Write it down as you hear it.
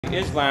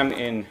Islam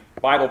in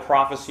Bible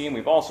prophecy, and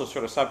we've also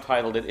sort of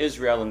subtitled it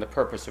Israel and the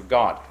Purpose of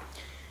God.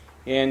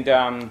 And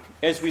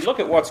as we look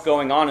at what's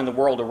going on in the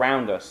world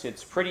around us,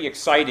 it's pretty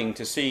exciting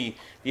to see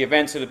the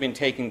events that have been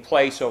taking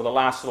place over the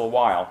last little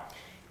while.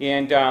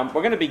 And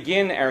we're going to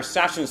begin our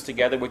sessions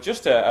together with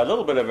just a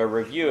little bit of a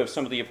review of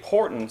some of the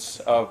importance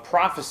of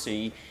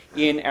prophecy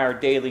in our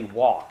daily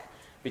walk,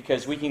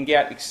 because we can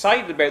get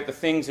excited about the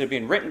things that have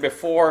been written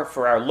before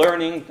for our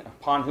learning,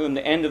 upon whom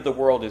the end of the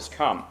world is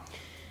come.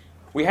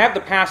 We have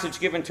the passage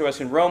given to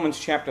us in Romans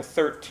chapter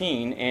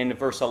 13 and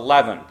verse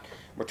 11.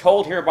 We're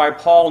told here by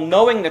Paul,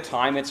 knowing the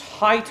time, it's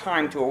high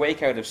time to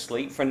awake out of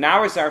sleep, for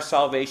now is our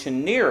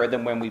salvation nearer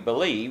than when we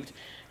believed.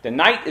 The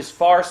night is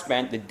far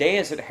spent, the day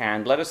is at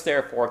hand. Let us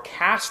therefore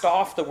cast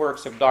off the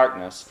works of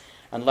darkness,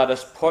 and let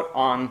us put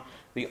on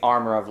the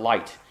armor of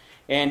light.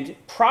 And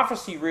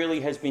prophecy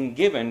really has been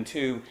given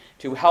to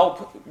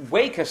help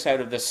wake us out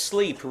of the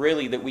sleep,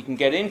 really, that we can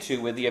get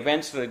into with the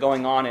events that are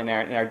going on in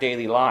our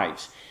daily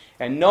lives.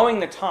 And knowing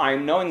the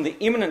time, knowing the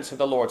imminence of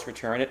the Lord's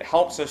return, it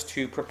helps us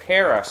to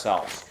prepare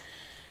ourselves.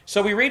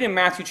 So we read in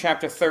Matthew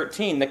chapter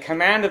 13, the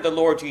command of the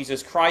Lord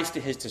Jesus Christ to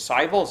his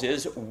disciples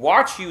is,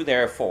 "Watch you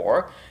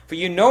therefore, for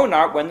you know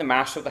not when the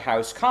master of the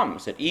house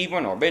comes, at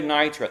even or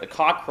midnight, or at the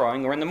cock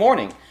crowing, or in the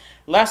morning,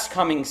 lest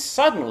coming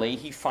suddenly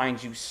he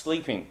find you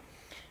sleeping.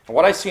 And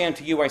what I say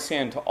unto you, I say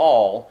unto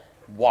all,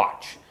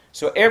 watch."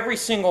 So every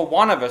single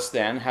one of us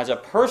then has a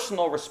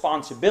personal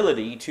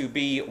responsibility to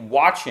be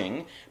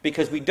watching,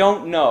 because we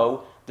don't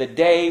know the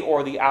day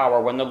or the hour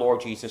when the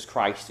Lord Jesus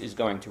Christ is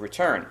going to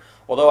return.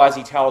 Although, as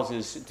he tells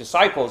his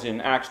disciples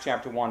in Acts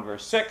chapter 1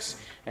 verse 6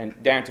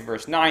 and down to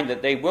verse 9,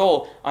 that they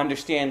will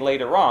understand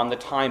later on the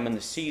time and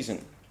the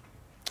season.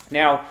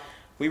 Now,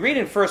 we read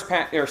in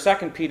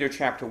 2 Peter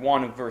chapter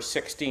 1 and verse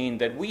 16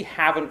 that we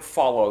haven't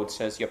followed,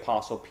 says the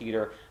Apostle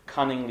Peter,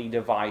 cunningly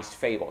devised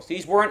fables.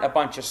 These weren't a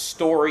bunch of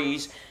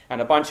stories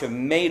and a bunch of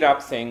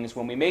made-up things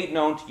when we made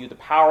known to you the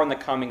power and the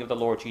coming of the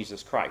Lord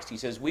Jesus Christ. He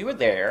says, we were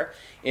there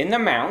in the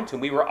mount,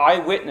 and we were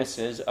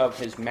eyewitnesses of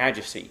his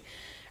majesty.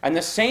 And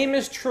the same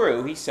is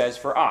true, he says,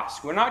 for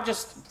us. We're not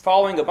just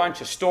following a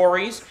bunch of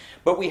stories,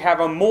 but we have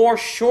a more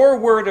sure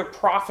word of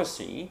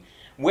prophecy,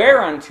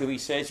 whereunto, he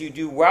says, you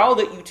do well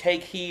that you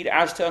take heed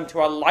as to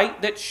unto a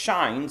light that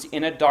shines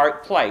in a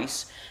dark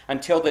place,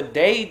 until the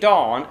day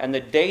dawn and the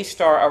day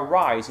star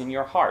arise in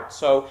your heart.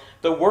 So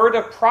the word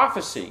of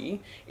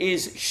prophecy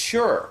is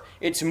sure.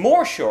 It's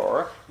more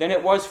sure than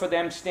it was for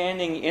them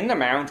standing in the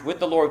mount with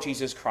the Lord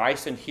Jesus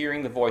Christ and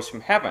hearing the voice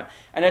from heaven.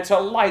 And it's a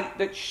light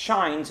that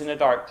shines in a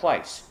dark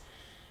place.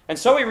 And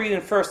so we read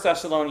in 1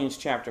 Thessalonians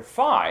chapter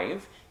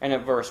 5 and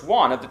at verse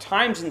 1, "Of the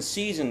times and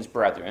seasons,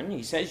 brethren,"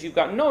 he says, "you've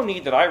got no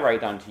need that I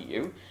write unto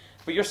you,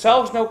 but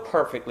yourselves know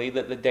perfectly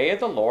that the day of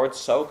the Lord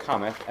so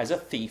cometh as a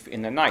thief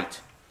in the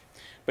night."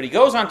 But he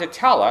goes on to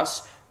tell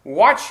us,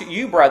 "Watch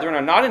you, brethren,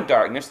 are not in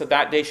darkness,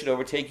 that day should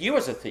overtake you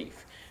as a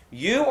thief.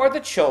 You are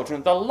the children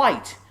of the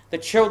light, the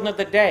children of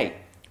the day.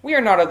 We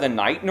are not of the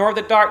night, nor of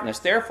the darkness.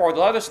 Therefore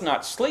let us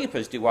not sleep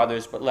as do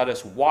others, but let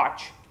us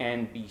watch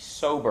and be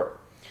sober."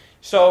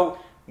 So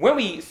when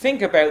we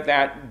think about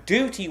that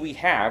duty we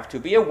have to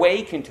be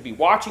awake and to be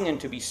watching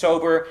and to be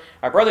sober,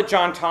 our brother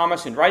John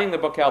Thomas, in writing the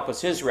book Help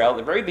Us Israel, at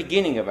the very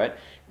beginning of it,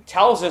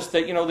 tells us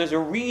that, there's a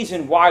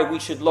reason why we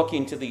should look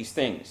into these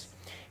things.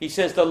 He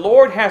says, "The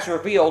Lord has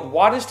revealed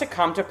what is to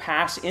come to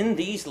pass in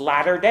these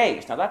latter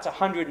days." Now that's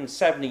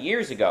 170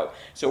 years ago,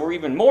 so we're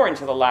even more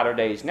into the latter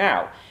days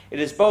now.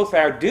 "It is both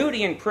our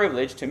duty and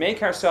privilege to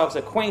make ourselves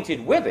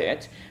acquainted with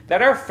it,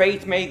 that our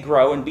faith may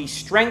grow and be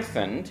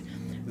strengthened,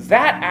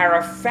 that our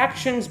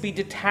affections be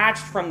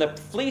detached from the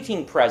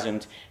fleeting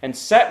present and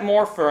set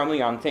more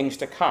firmly on things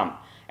to come,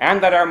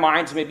 and that our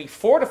minds may be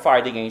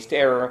fortified against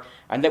error,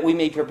 and that we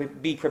may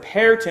be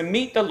prepared to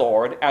meet the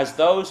Lord as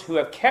those who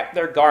have kept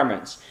their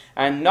garments,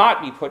 and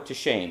not be put to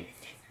shame.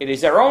 It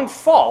is our own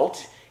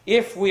fault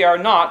if we are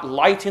not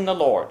light in the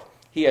Lord.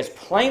 He has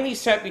plainly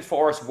set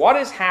before us what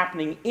is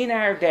happening in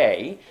our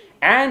day,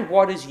 and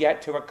what is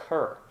yet to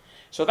occur."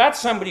 So that's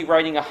somebody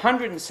writing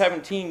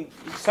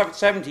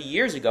 170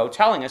 years ago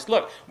telling us,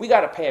 look, we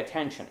got to pay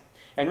attention.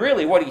 And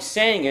really what he's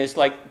saying is,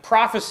 like,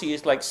 prophecy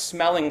is like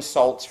smelling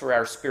salts for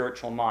our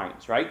spiritual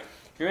minds, right?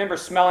 If you remember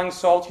smelling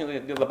salts,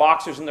 the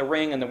boxers in the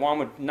ring, and the one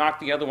would knock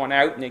the other one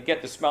out, and they'd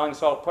get the smelling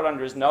salt put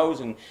under his nose,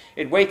 and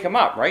it'd wake him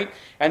up, right?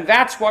 And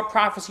that's what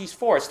prophecy's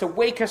for. It's to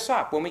wake us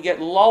up. When we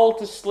get lulled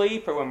to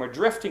sleep or when we're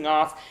drifting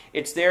off,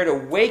 it's there to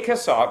wake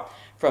us up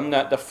from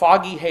the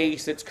foggy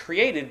haze that's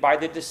created by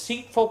the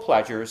deceitful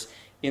pleasures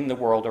in the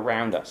world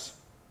around us.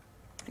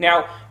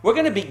 Now, we're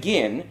going to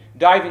begin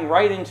diving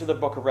right into the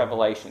book of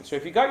Revelation. So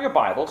if you've got your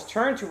Bibles,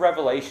 turn to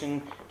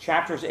Revelation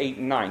chapters 8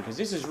 and 9, because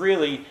this is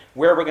really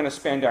where we're going to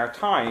spend our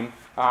time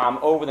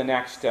over the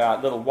next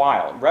little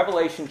while.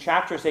 Revelation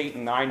chapters 8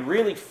 and 9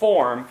 really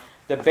form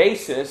the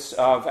basis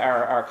of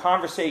our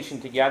conversation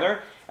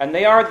together, and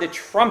they are the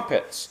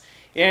trumpets.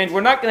 And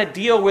we're not going to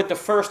deal with the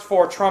first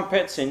 4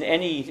 trumpets in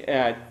any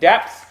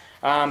depth,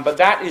 but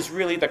that is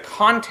really the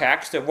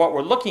context of what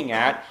we're looking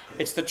at.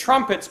 It's the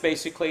trumpets,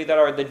 basically, that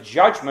are the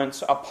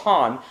judgments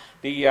upon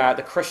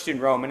the Christian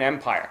Roman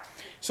Empire.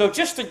 So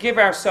just to give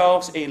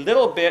ourselves a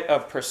little bit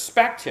of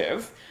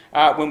perspective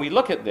when we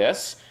look at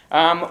this,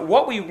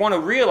 what we want to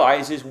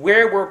realize is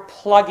where we're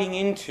plugging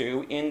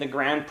into in the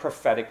grand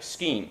prophetic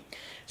scheme.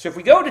 So if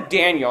we go to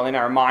Daniel in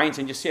our minds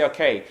and just say,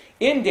 okay,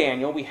 in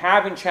Daniel we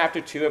have in chapter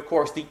 2, of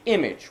course, the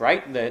image,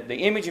 right? The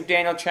image of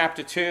Daniel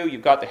chapter 2,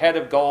 you've got the head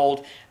of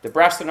gold, the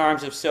breast and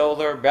arms of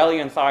silver, belly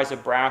and thighs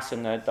of brass,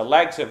 and the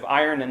legs of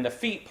iron, and the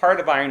feet part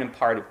of iron and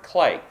part of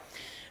clay.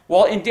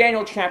 Well, in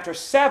Daniel chapter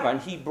 7,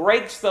 he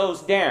breaks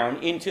those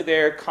down into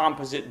their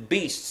composite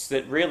beasts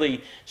that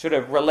really sort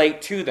of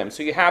relate to them.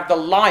 So you have the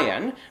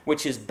lion,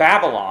 which is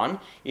Babylon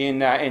in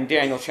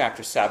Daniel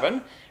chapter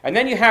 7. And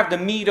then you have the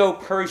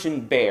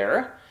Medo-Persian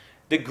bear,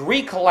 the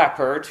Greek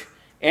leopard,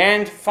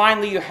 and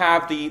finally you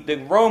have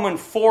the Roman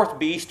fourth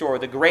beast, or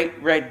the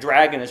great red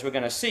dragon, as we're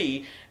going to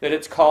see, that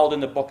it's called in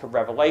the book of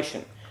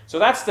Revelation. So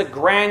that's the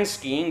grand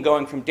scheme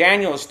going from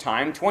Daniel's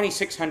time,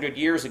 2,600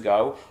 years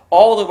ago,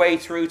 all the way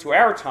through to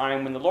our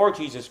time when the Lord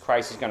Jesus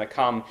Christ is going to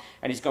come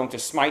and he's going to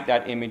smite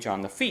that image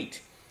on the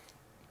feet.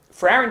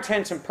 For our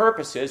intents and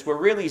purposes, we're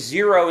really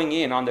zeroing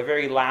in on the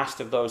very last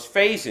of those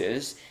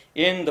phases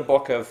in the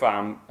book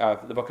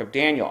of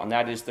Daniel, and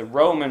that is the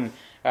Roman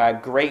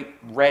great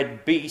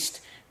red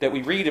beast that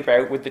we read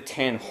about with the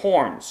 10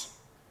 horns.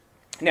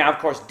 Now, of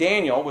course,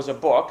 Daniel was a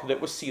book that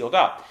was sealed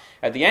up.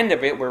 At the end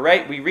of it,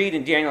 we read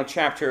in Daniel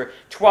chapter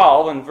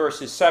 12 and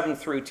verses 7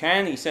 through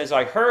 10, he says,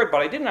 I heard,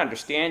 but I didn't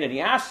understand. And he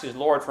asks his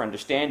Lord for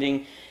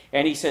understanding.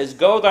 And he says,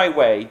 go thy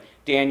way,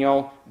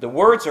 Daniel. The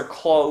words are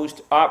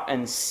closed up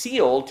and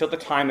sealed till the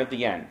time of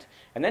the end.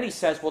 And then he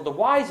says, well, the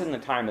wise in the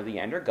time of the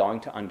end are going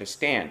to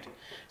understand.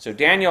 So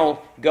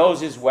Daniel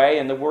goes his way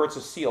and the words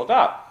are sealed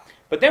up.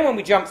 But then when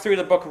we jump through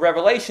the book of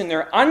Revelation,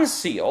 they're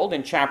unsealed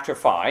in chapter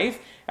 5.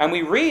 And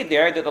we read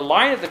there that the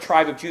Lion of the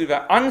tribe of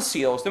Judah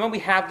unseals them. And we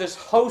have this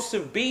host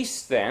of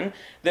beasts then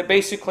that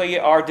basically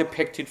are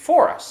depicted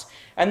for us.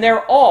 And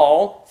they're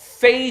all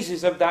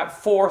phases of that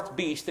fourth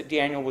beast that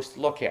Daniel was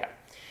to look at.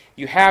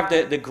 You have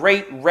the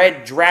great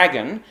red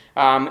dragon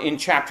in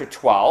chapter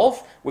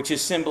 12, which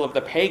is symbol of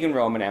the pagan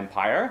Roman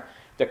Empire.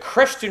 The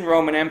Christian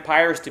Roman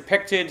Empire is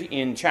depicted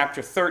in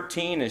chapter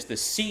 13 as the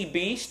sea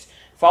beast,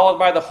 followed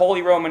by the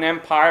Holy Roman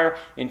Empire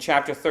in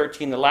chapter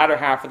 13, the latter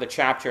half of the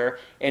chapter.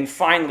 And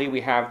finally,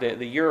 we have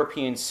the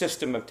European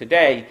system of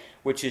today,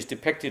 which is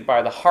depicted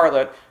by the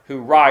harlot who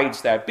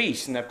rides that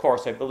beast. And of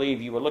course, I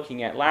believe you were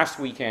looking at last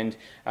weekend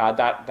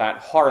that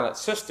harlot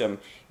system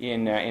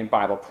in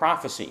Bible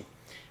prophecy.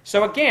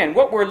 So again,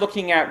 what we're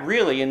looking at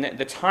really in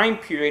the time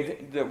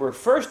period that we're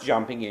first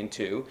jumping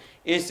into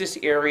is this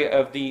area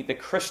of the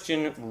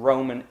Christian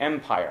Roman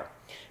Empire.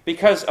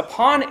 Because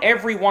upon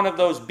every one of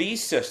those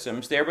beast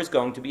systems, there was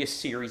going to be a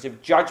series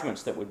of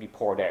judgments that would be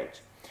poured out.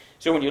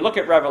 So when you look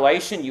at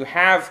Revelation, you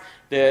have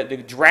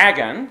the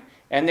dragon,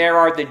 and there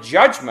are the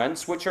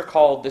judgments, which are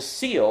called the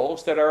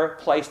seals, that are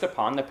placed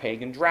upon the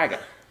pagan dragon.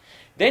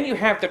 Then you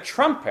have the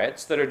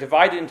trumpets that are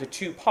divided into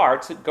two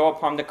parts that go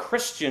upon the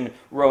Christian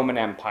Roman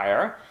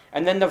Empire,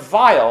 and then the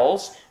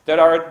vials that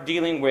are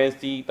dealing with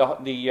the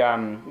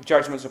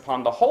judgments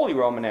upon the Holy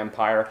Roman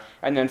Empire,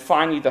 and then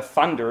finally the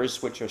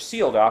thunders, which are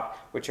sealed up,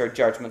 which are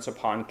judgments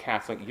upon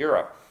Catholic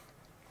Europe.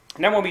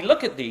 Now when we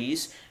look at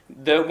these,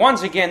 the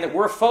ones again that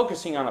we're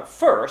focusing on at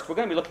first, we're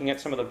going to be looking at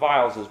some of the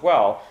vials as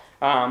well,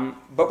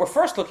 but we're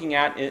first looking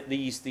at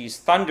these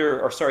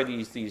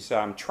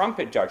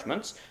trumpet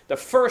judgments. The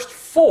first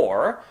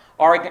four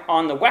are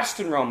on the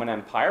Western Roman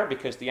Empire,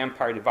 because the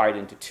empire divided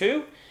into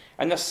two.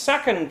 And the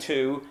second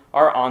two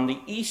are on the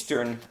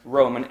Eastern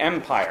Roman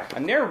Empire.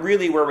 And they're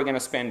really where we're going to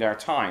spend our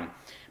time.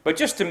 But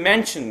just to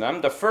mention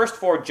them, the first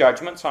four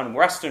judgments on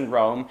Western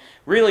Rome,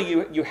 really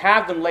you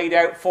have them laid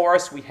out for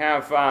us. We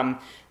have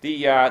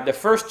the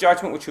first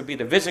judgment, which would be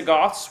the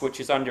Visigoths, which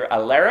is under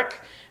Alaric.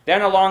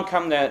 Then along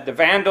come the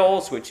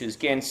Vandals, which is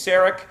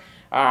Genseric.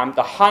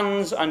 The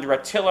Huns under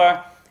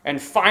Attila. And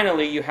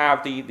finally, you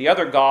have the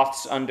other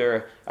Goths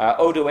under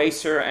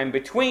Odoacer. And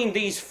between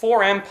these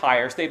four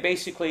empires, they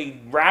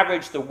basically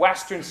ravage the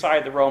western side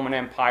of the Roman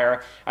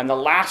Empire, and the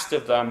last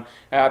of them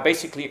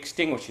basically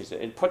extinguishes it.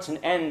 It puts an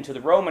end to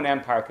the Roman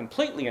Empire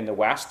completely in the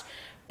west.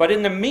 But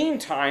in the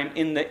meantime,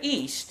 in the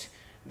east,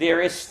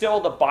 there is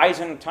still the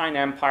Byzantine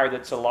Empire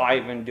that's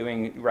alive and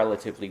doing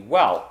relatively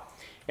well.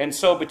 And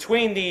so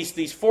between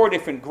these four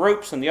different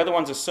groups and the other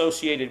ones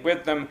associated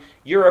with them,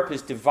 Europe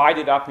is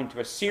divided up into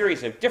a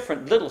series of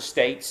different little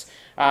states,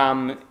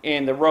 and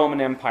the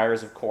Roman Empire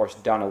is, of course,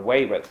 done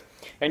away with.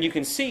 And you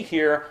can see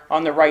here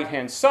on the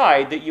right-hand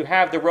side that you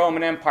have the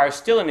Roman Empire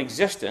still in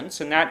existence,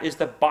 and that is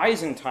the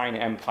Byzantine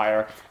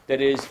Empire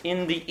that is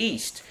in the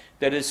east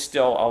that is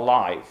still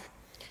alive.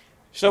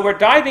 So we're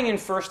diving in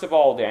first of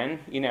all then,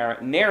 in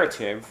our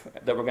narrative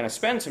that we're going to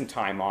spend some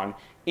time on,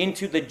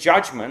 into the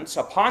judgments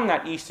upon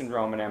that Eastern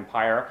Roman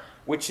Empire,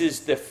 which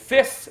is the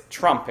fifth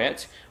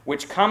trumpet,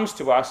 which comes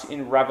to us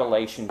in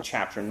Revelation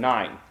chapter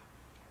 9.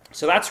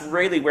 So that's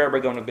really where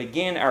we're going to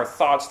begin our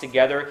thoughts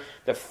together.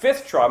 The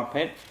fifth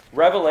trumpet,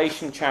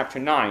 Revelation chapter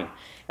 9.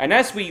 And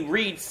as we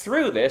read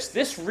through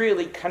this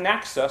really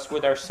connects us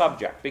with our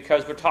subject,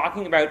 because we're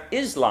talking about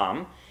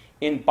Islam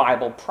in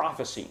Bible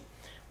prophecy.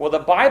 Well, the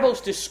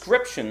Bible's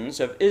descriptions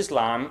of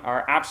Islam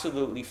are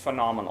absolutely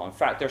phenomenal. In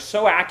fact, they're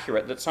so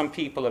accurate that some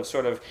people have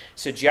sort of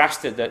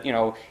suggested that,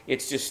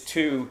 it's just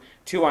too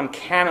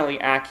uncannily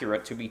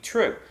accurate to be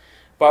true.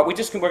 But we're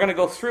going to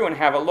go through and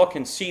have a look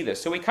and see this.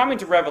 So we come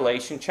into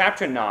Revelation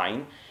chapter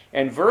 9,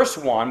 and verse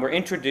 1, we're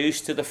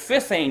introduced to the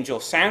fifth angel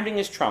sounding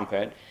his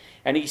trumpet,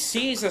 and he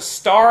sees a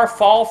star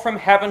fall from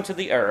heaven to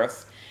the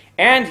earth.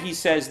 And he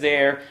says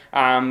there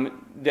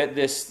that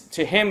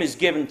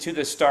to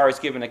the star is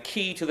given a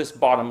key to this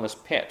bottomless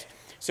pit.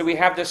 So we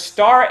have the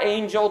star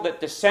angel that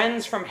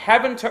descends from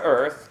heaven to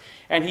earth,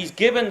 and he's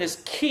given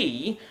this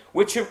key,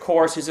 which of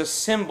course is a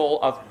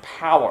symbol of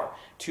power,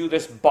 to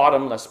this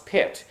bottomless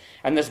pit.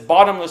 And this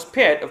bottomless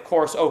pit, of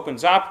course,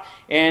 opens up,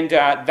 and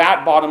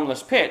that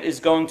bottomless pit is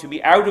going to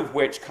be out of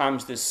which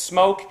comes this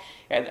smoke,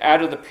 and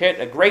out of the pit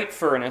a great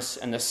furnace,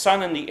 and the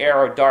sun and the air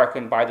are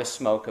darkened by the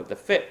smoke of the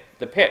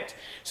pit.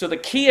 So the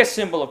key, a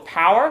symbol of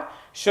power,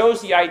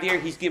 shows the idea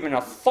he's given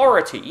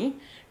authority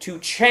to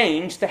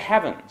change the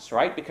heavens,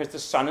 right? Because the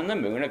sun and the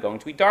moon are going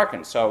to be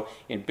darkened. So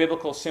in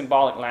biblical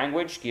symbolic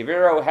language, give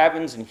ear, O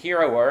heavens, and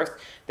hear, O earth.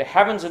 The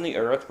heavens and the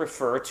earth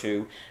refer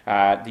to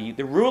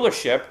the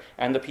rulership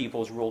and the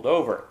peoples ruled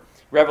over.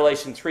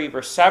 Revelation 3,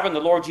 verse 7, the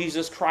Lord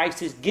Jesus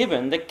Christ is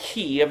given the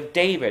key of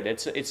David.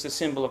 It's a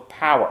symbol of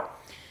power.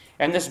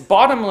 And this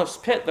bottomless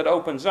pit that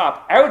opens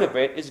up, out of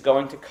it is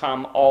going to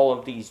come all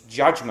of these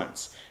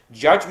judgments.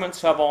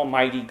 Judgments of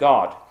Almighty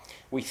God.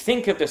 We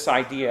think of this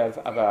idea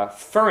of a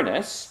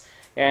furnace,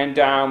 and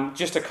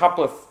just a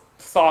couple of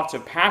thoughts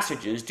of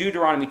passages.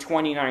 Deuteronomy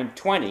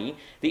 29:20,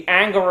 the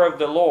anger of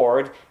the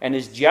Lord and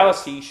his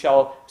jealousy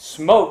shall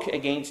smoke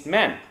against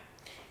men.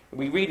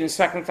 We read in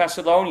 2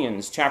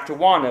 Thessalonians chapter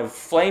 1 of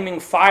flaming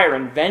fire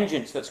and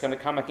vengeance that's going to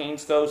come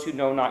against those who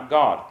know not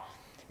God.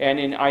 And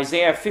in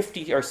Isaiah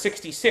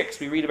 66,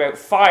 we read about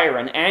fire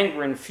and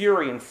anger and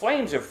fury and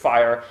flames of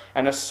fire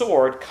and a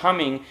sword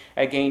coming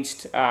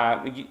against,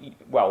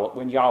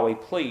 when Yahweh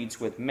pleads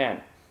with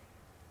men.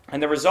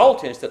 And the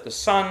result is that the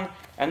sun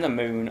and the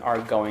moon are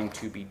going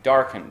to be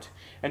darkened.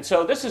 And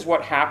so this is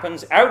what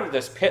happens out of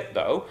this pit,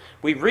 though.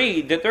 We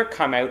read that there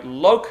come out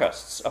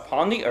locusts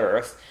upon the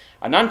earth,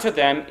 and unto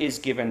them is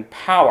given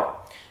power.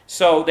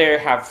 So they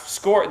have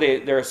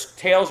their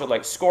tails are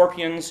like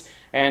scorpions,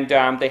 and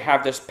they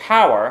have this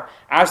power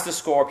as the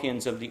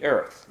scorpions of the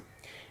earth.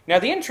 Now,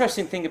 the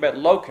interesting thing about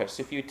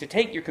locusts, if you to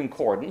take your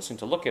concordance and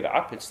to look it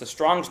up, it's the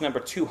Strong's number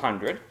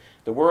 200.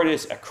 The word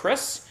is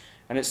akris,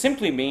 and it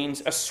simply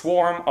means a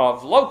swarm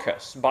of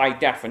locusts. By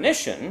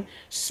definition,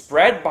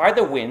 spread by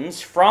the winds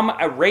from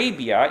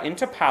Arabia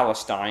into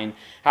Palestine,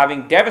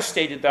 having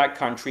devastated that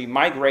country,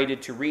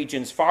 migrated to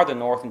regions farther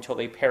north until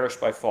they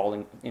perished by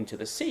falling into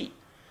the sea.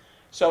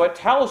 So it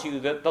tells you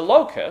that the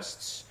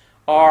locusts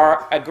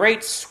are a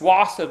great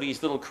swath of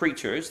these little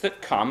creatures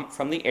that come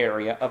from the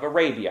area of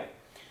Arabia.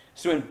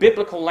 So in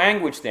biblical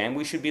language then,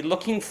 we should be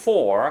looking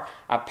for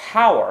a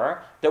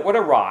power that would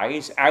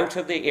arise out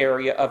of the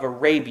area of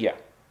Arabia.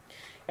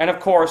 And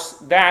of course,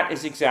 that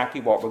is exactly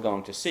what we're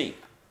going to see.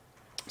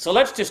 So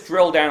let's just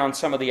drill down on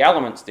some of the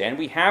elements then.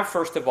 We have,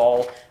 first of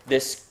all,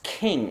 this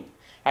king.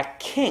 A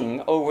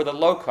king over the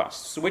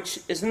locusts, which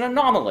is an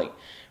anomaly,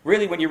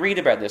 really, when you read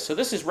about this. So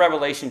this is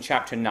Revelation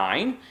chapter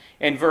 9,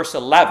 and verse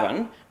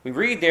 11. We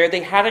read there, they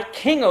had a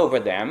king over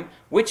them,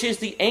 which is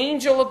the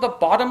angel of the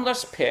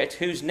bottomless pit,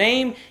 whose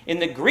name in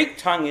the Greek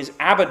tongue is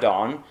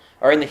Abaddon,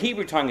 or in the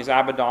Hebrew tongue is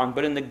Abaddon,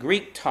 but in the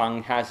Greek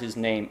tongue has his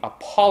name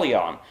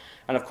Apollyon.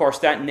 And of course,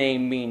 that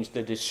name means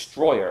the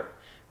destroyer,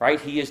 right?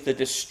 He is the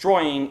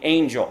destroying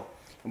angel.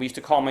 We used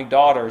to call my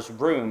daughter's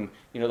room,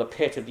 the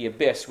pit of the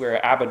abyss where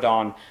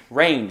Abaddon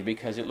reigned,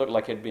 because it looked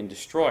like it had been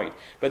destroyed.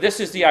 But this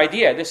is the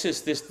idea. This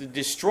is the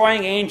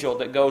destroying angel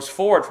that goes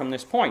forward from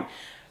this point.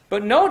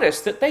 But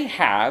notice that they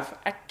have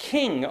a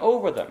king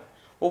over them.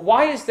 Well,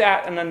 why is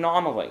that an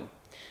anomaly?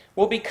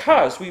 Well,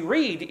 because we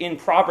read in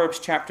Proverbs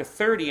chapter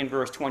 30 and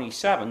verse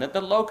 27 that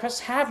the locusts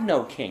have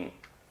no king.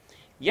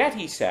 Yet,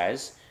 he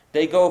says,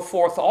 they go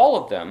forth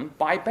all of them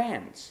by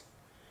bands.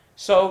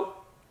 So,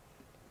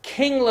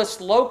 kingless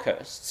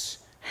locusts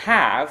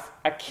have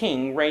a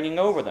king reigning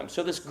over them.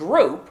 So this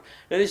group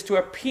that is to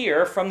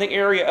appear from the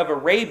area of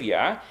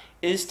Arabia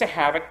is to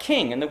have a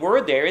king. And the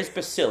word there is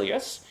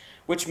Basilius,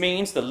 which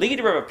means the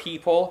leader of a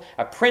people,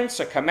 a prince,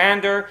 a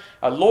commander,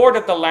 a lord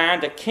of the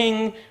land, a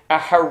king, a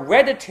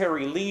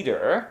hereditary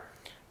leader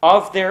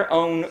of their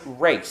own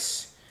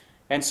race.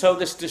 And so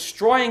this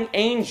destroying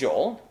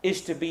angel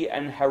is to be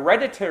an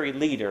hereditary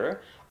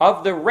leader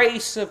of the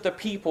race of the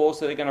peoples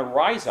that are going to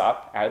rise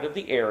up out of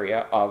the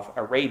area of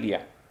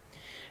Arabia.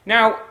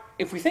 Now,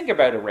 if we think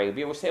about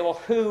Arabia, we'll say,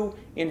 well, who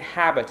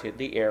inhabited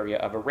the area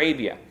of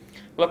Arabia?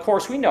 Well, of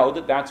course, we know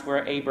that that's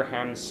where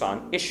Abraham's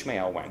son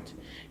Ishmael went.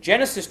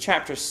 Genesis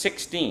chapter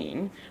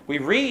 16, we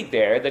read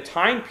there the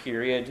time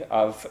period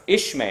of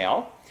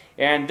Ishmael,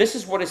 And this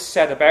is what is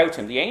said about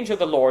him. The angel of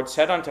the Lord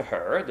said unto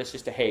her, this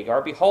is to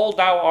Hagar, Behold,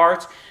 thou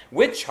art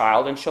with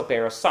child, and shalt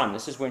bear a son.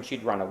 This is when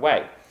she'd run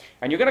away.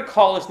 And you're going to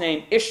call his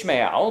name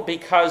Ishmael,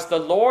 because the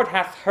Lord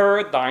hath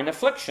heard thine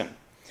affliction.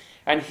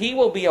 And he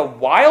will be a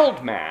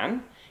wild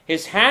man,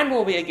 his hand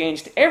will be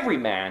against every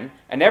man,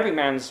 and every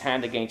man's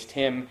hand against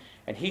him,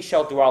 and he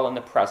shall dwell in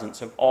the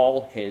presence of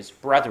all his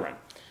brethren.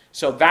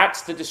 So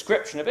that's the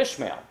description of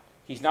Ishmael.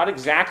 He's not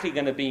exactly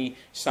going to be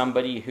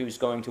somebody who's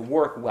going to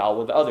work well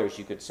with others,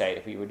 you could say,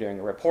 if he were doing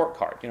a report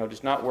card.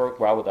 Does not work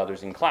well with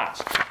others in class.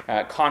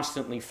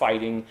 Constantly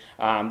fighting.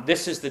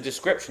 This is the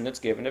description that's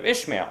given of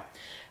Ishmael.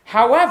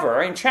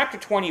 However, in chapter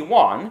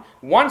 21,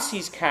 once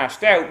he's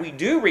cast out, we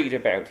do read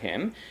about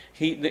him.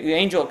 The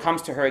angel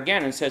comes to her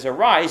again and says,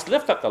 Arise,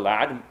 lift up the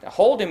lad,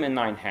 hold him in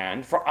thine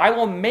hand, for I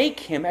will make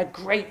him a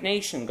great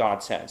nation,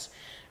 God says.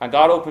 And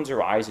God opens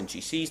her eyes, and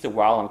she sees the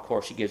well, and of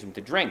course she gives him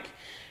to drink.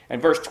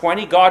 And verse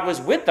 20, God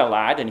was with the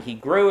lad, and he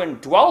grew and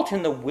dwelt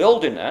in the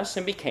wilderness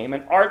and became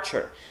an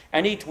archer.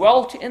 And he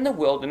dwelt in the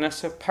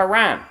wilderness of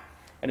Paran.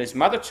 And his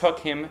mother took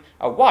him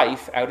a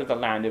wife out of the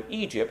land of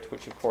Egypt,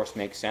 which of course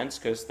makes sense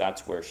because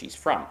that's where she's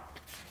from.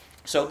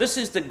 So this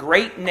is the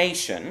great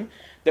nation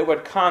that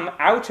would come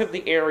out of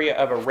the area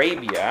of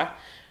Arabia,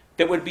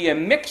 that would be a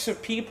mix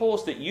of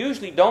peoples that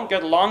usually don't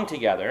get along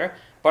together,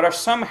 but are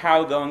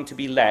somehow going to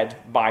be led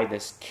by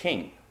this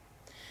king.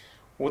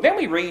 Well, then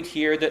we read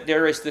here that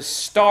there is this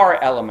star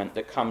element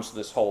that comes to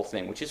this whole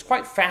thing, which is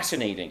quite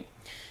fascinating.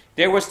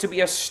 There was to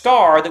be a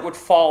star that would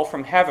fall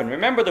from heaven.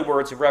 Remember the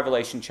words of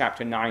Revelation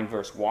chapter 9,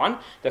 verse 1.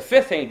 The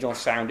fifth angel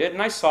sounded,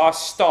 and I saw a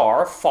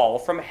star fall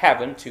from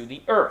heaven to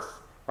the earth.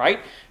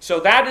 Right?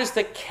 So that is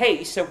the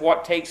case of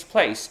what takes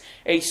place.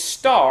 A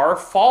star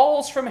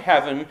falls from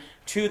heaven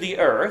to the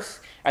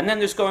earth, and then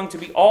there's going to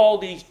be all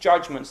these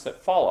judgments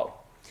that follow.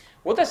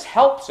 Well, this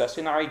helps us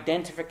in our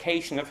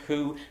identification of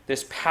who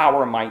this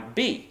power might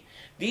be.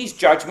 These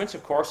judgments,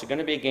 of course, are going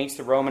to be against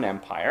the Roman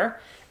Empire,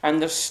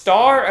 and the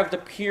star of the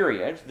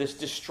period, this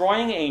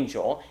destroying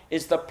angel,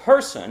 is the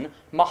person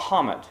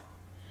Muhammad.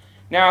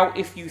 Now,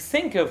 if you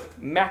think of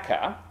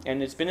Mecca,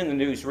 and it's been in the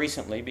news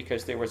recently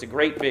because there was a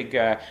great big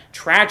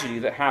tragedy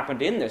that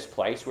happened in this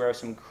place where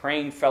some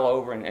crane fell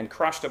over and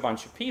crushed a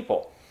bunch of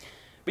people.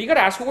 But you've got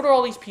to ask, what are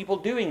all these people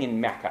doing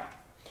in Mecca?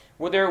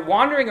 Well, they're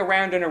wandering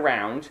around and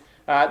around.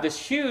 This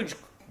huge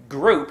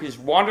group is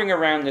wandering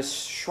around this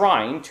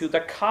shrine to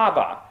the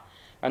Kaaba.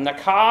 And the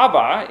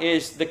Kaaba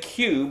is the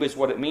cube, is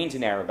what it means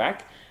in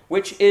Arabic,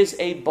 which is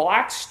a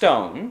black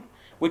stone,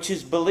 which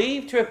is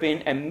believed to have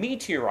been a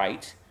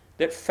meteorite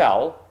that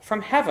fell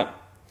from heaven.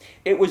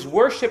 It was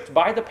worshipped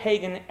by the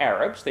pagan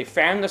Arabs. They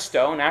found the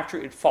stone after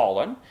it had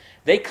fallen.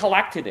 They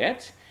collected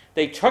it.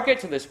 They took it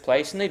to this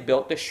place and they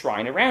built this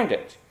shrine around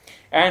it.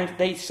 And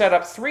they set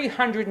up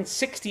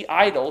 360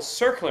 idols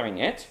circling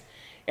it.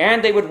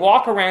 And they would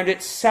walk around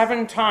it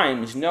 7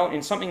 times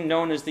in something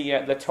known as the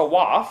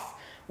tawaf,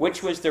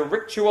 which was the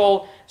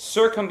ritual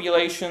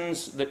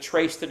circumambulations that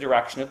traced the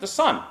direction of the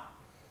sun.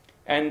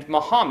 And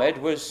Muhammad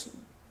was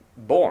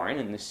born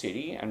in the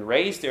city and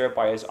raised there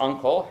by his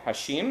uncle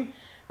Hashim,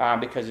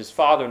 because his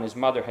father and his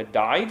mother had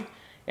died.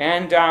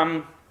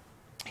 And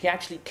he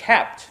actually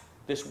kept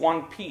this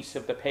one piece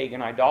of the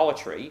pagan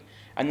idolatry,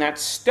 and that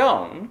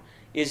stone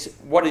is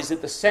what is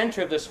at the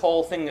center of this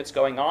whole thing that's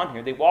going on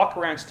here. They walk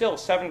around still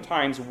 7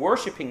 times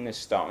worshiping this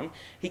stone.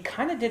 He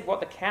kind of did what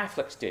the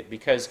Catholics did,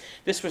 because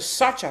this was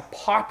such a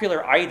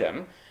popular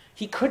item,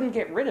 he couldn't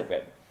get rid of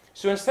it.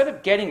 So instead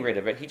of getting rid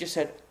of it, he just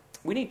said,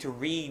 we need to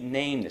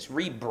rename this,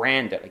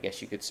 rebrand it, I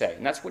guess you could say.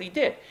 And that's what he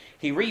did.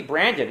 He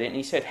rebranded it and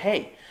he said,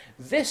 hey,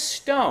 this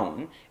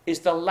stone is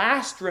the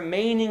last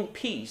remaining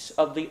piece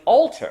of the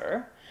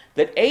altar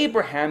that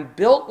Abraham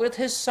built with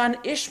his son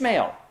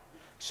Ishmael.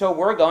 So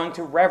we're going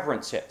to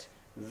reverence it.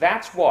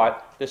 That's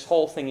what this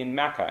whole thing in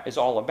Mecca is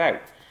all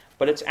about.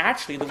 But it's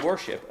actually the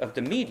worship of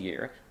the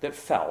meteor that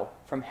fell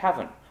from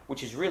heaven,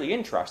 which is really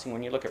interesting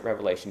when you look at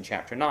Revelation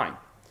chapter 9.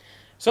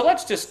 So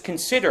let's just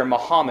consider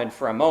Muhammad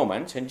for a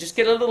moment and just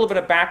get a little bit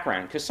of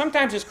background. Because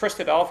sometimes as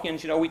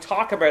Christadelphians, we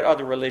talk about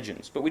other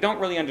religions, but we don't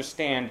really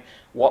understand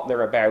what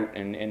they're about.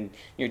 And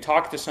you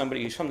talk to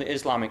somebody who's from the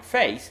Islamic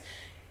faith,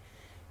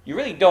 you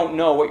really don't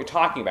know what you're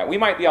talking about. We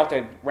might be able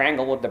to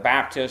wrangle with the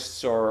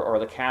Baptists or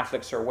the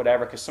Catholics or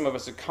whatever, because some of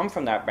us have come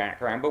from that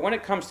background. But when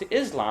it comes to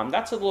Islam,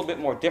 that's a little bit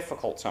more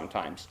difficult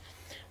sometimes.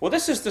 Well,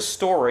 this is the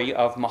story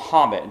of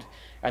Muhammad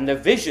and the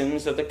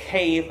visions of the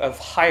cave of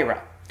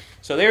Hira.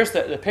 So there's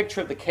the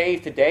picture of the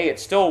cave today.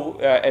 It's still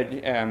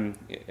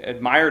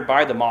admired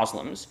by the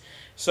Muslims.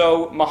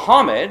 So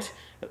Muhammad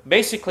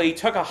basically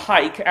took a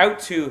hike out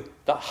to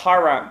the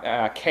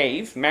Hira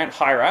cave, Mount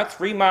Hira,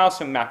 3 miles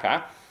from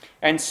Mecca,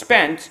 and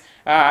spent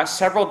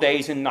several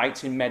days and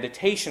nights in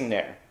meditation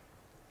there.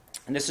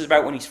 And this is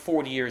about when he's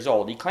 40 years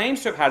old. He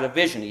claims to have had a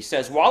vision. He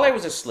says, while I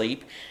was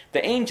asleep,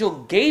 the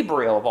angel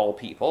Gabriel, of all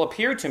people,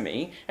 appeared to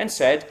me and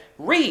said,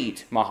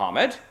 read,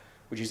 Muhammad,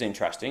 which is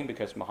interesting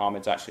because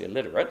Muhammad's actually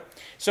illiterate.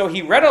 So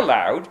he read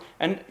aloud,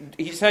 and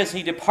he says,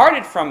 "He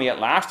departed from me at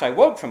last. I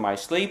woke from my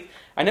sleep,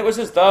 and it was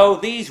as though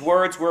these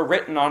words were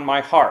written on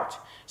my heart.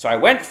 So I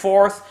went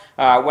forth.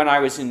 When I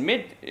was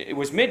it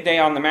was midday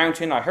on the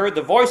mountain. I heard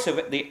the voice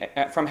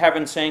from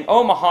heaven saying,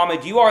 'O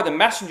Muhammad, you are the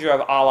messenger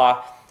of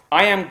Allah.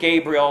 I am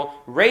Gabriel.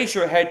 Raise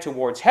your head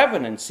towards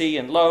heaven and see.'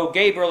 And lo,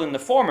 Gabriel in the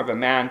form of a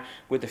man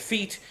with his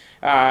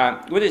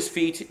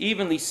feet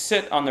evenly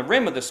sit on the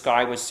rim of the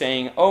sky was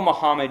saying, 'O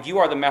Muhammad, you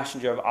are the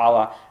messenger of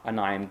Allah, and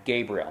I am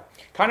Gabriel.'"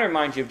 Kind of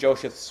reminds you of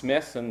Joseph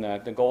Smith and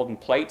the golden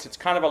plates. It's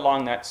kind of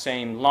along that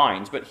same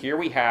lines. But here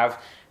we have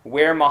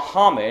where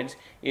Muhammad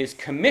is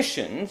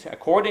commissioned,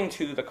 according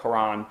to the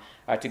Quran,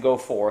 to go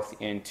forth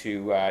and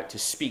to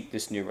speak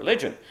this new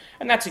religion.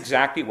 And that's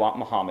exactly what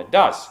Muhammad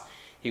does.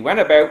 He went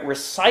about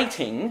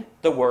reciting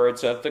the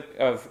words of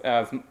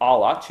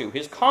Allah to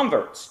his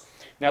converts.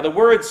 Now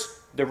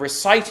the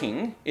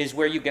reciting is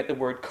where you get the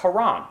word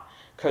Quran,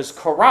 because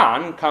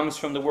Quran comes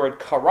from the word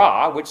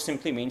Qara, which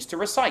simply means to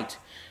recite.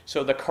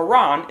 So the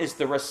Quran is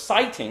the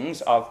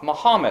recitings of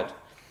Muhammad.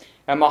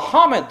 And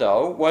Muhammad,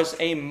 though, was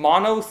a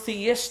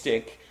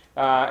monotheistic,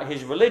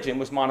 his religion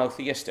was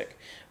monotheistic.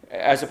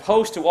 As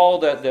opposed to all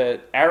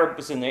the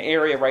Arabs in the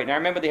area right now.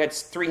 Remember, they had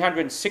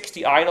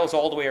 360 idols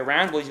all the way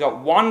around. Well, he's got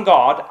one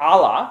God,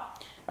 Allah,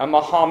 and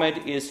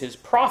Muhammad is his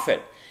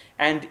prophet.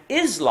 And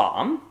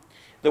Islam,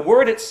 the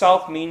word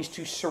itself means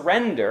to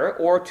surrender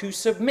or to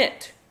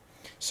submit.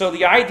 So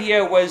the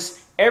idea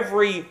was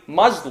every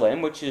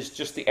Muslim, which is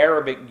just the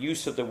Arabic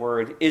use of the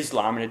word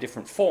Islam in a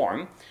different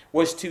form,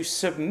 was to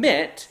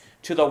submit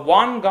to the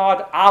one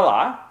God,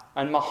 Allah,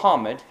 and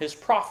Muhammad, his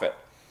prophet.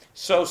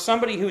 So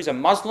somebody who's a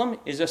Muslim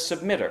is a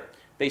submitter.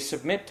 They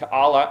submit to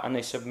Allah, and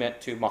they submit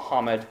to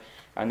Muhammad,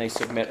 and they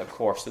submit, of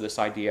course, to this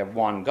idea of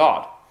one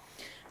God.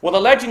 Well, the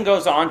legend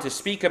goes on to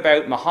speak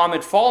about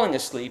Muhammad falling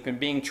asleep and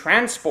being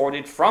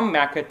transported from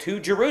Mecca to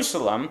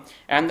Jerusalem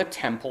and the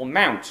Temple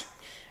Mount.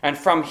 And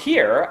from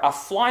here, a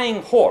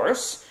flying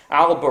horse,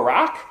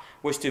 Al-Buraq,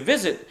 was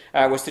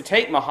to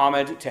take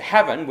Muhammad to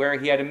heaven, where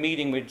he had a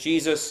meeting with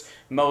Jesus,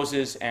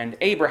 Moses, and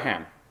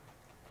Abraham.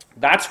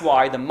 That's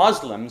why the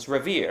Muslims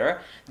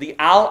revere the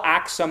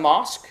Al-Aqsa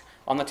Mosque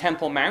on the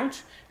Temple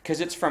Mount, because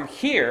it's from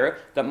here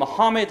that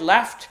Muhammad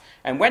left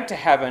and went to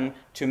heaven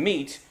to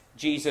meet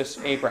Jesus,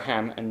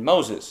 Abraham, and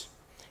Moses.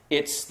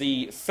 It's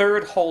the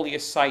third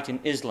holiest site in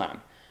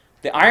Islam.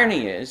 The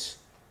irony is,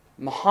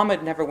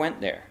 Muhammad never went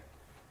there.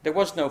 There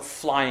was no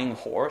flying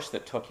horse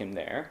that took him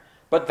there.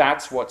 But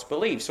that's what's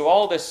believed. So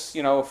all this,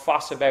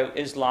 fuss about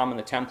Islam and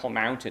the Temple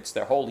Mount, it's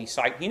their holy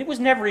site. He was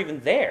never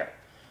even there.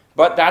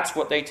 But that's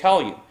what they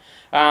tell you.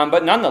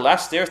 But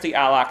nonetheless, there's the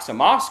Al-Aqsa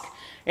Mosque.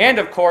 And,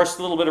 of course,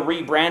 a little bit of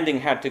rebranding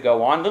had to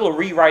go on. A little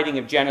rewriting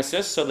of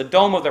Genesis. So the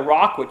Dome of the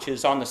Rock, which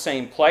is on the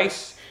same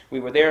place.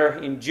 We were there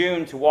in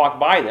June to walk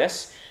by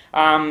this.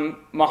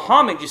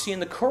 Muhammad, you see,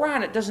 in the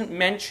Quran, it doesn't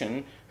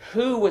mention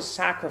who was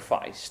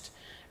sacrificed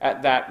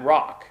at that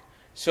rock.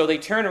 So they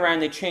turn around,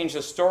 they change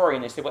the story,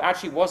 and they say, well,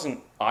 actually it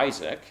wasn't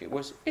Isaac, it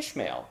was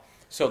Ishmael.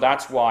 So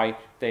that's why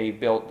they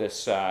built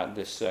this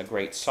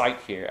great site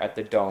here at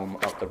the Dome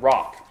of the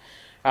Rock.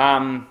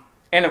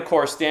 And of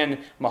course, then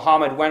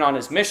Muhammad went on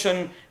his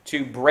mission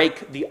to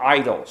break the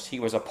idols. He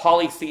was a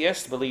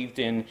polytheist,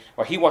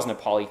 he wasn't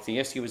a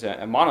polytheist, he was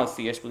a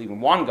monotheist, believed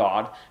in one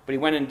God, but he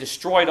went and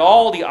destroyed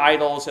all the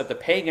idols of the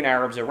pagan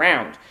Arabs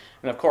around.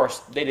 And of course,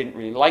 they didn't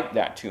really like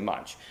that too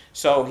much.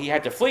 So he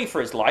had to flee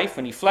for his life,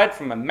 and he fled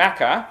from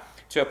Mecca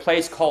to a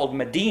place called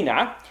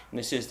Medina. And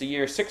this is the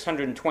year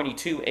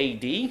 622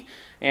 AD.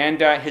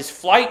 And his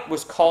flight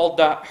was called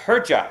the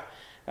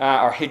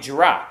or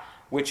Hijrah,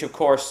 which of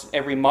course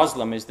every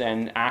Muslim is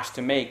then asked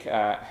to make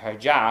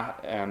Hijrah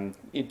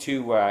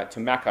to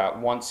Mecca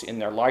once in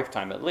their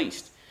lifetime at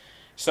least.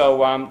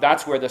 So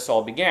that's where this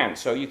all began.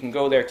 So you can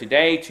go there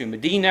today to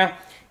Medina.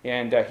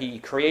 And he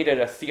created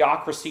a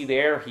theocracy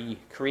there. He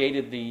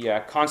created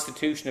the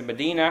Constitution of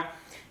Medina.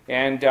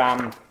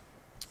 And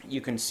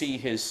you can see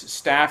his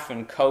staff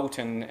and coat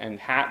and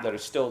hat that are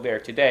still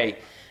there today.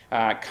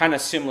 Kind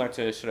of similar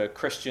to sort of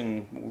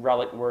Christian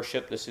relic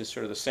worship. This is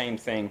sort of the same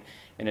thing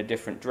in a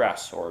different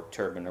dress or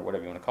turban or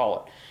whatever you want to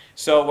call it.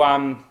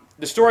 So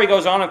the story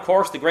goes on, of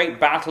course, the great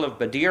Battle of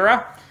Badr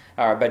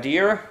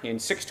in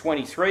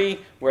 623,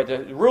 where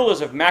the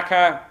rulers of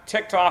Mecca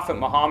ticked off at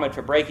Muhammad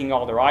for breaking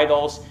all their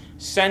idols,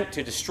 sent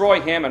to destroy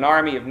him an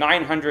army of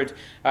 900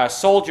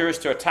 soldiers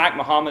to attack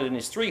Muhammad and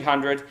his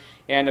 300,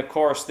 and of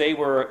course they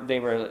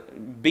were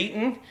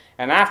beaten.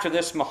 And after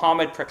this,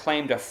 Muhammad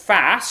proclaimed a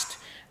fast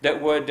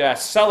that would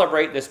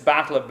celebrate this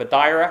Battle of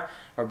Badr,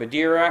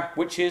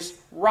 which is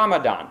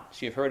Ramadan.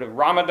 So you've heard of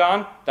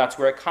Ramadan? That's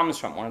where it comes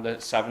from, one of the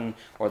 7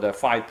 or the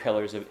 5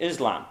 pillars of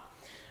Islam.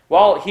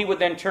 Well, he would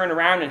then turn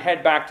around and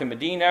head back to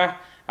Medina,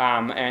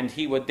 and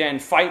he would then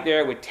fight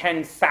there with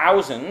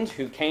 10,000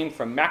 who came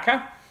from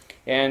Mecca.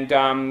 And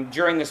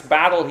during this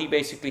battle, he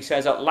basically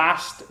says, at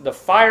last the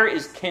fire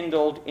is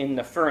kindled in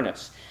the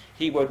furnace.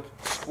 He would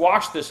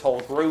squash this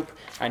whole group,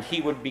 and he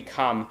would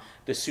become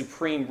the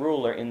supreme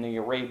ruler in the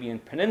Arabian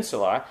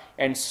Peninsula.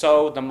 And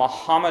so the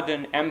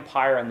Mohammedan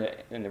Empire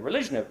and the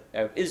religion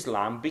of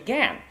Islam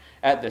began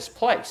at this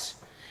place.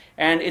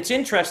 And it's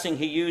interesting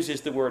he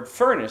uses the word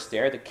furnace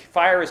there. The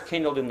fire is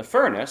kindled in the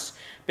furnace,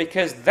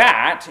 because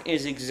that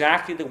is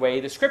exactly the way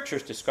the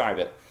scriptures describe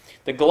it.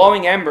 The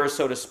glowing embers,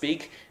 so to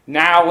speak,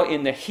 now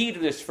in the heat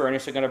of this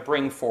furnace are going to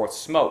bring forth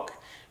smoke.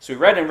 So we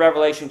read in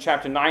Revelation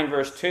chapter 9,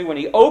 verse 2, when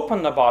he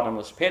opened the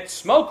bottomless pit,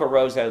 smoke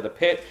arose out of the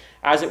pit,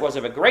 as it was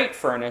of a great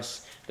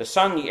furnace. The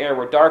sun and the air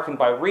were darkened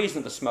by reason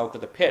of the smoke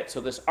of the pit. So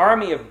this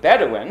army of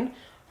Bedouin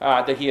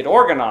that he had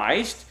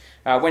organized,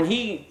 when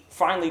he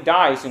finally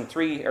dies in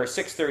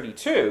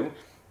 632,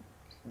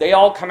 they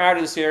all come out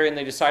of this area and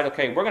they decide,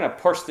 okay, we're going to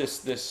push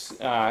this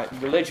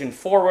religion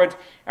forward,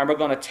 and we're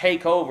going to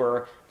take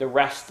over the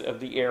rest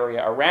of the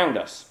area around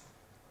us.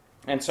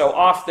 And so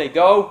off they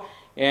go,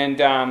 and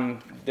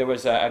there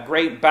was a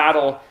great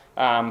battle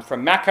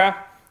from Mecca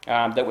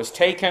that was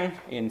taken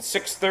in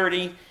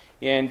 630,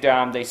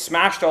 and they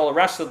smashed all the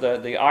rest of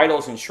the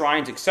idols and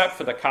shrines except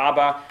for the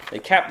Kaaba. They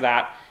kept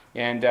that,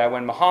 and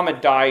when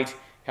Muhammad died,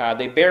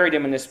 they buried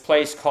him in this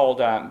place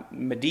called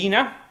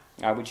Medina,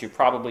 which you've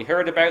probably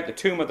heard about, the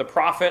tomb of the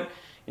prophet,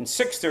 in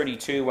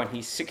 632 when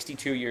he's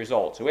 62 years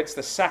old. So it's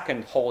the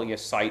second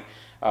holiest site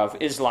of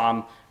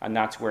Islam, and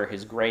that's where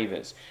his grave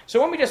is.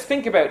 So when we just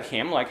think about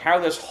him, like how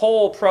this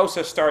whole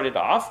process started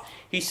off,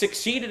 he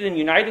succeeded in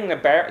uniting the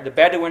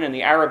Bedouin and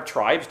the Arab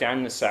tribes down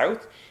in the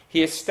south.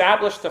 He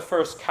established the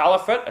first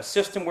caliphate, a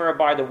system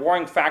whereby the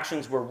warring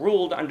factions were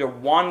ruled under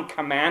one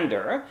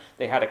commander.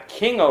 They had a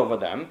king over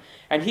them.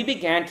 And he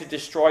began to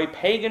destroy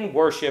pagan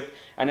worship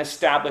and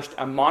established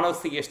a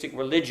monotheistic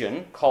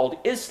religion called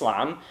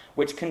Islam,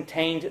 which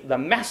contained the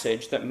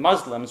message that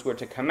Muslims were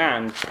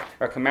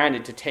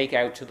commanded to take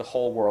out to the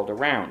whole world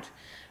around.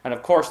 And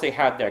of course they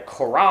had their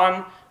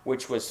Quran,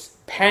 which was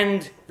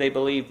penned, they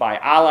believe, by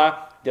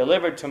Allah,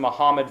 delivered to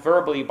Muhammad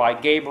verbally by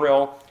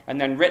Gabriel, and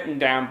then written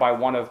down by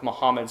one of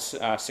Muhammad's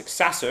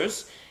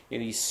successors,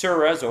 in these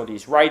surahs or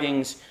these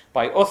writings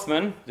by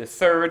Uthman, the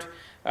third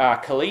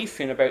caliph,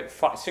 in about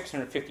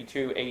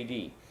 652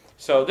 AD.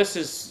 So this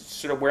is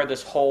sort of where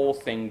this whole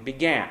thing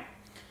began.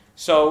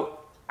 So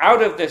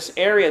out of this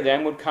area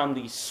then would come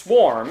these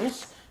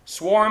swarms.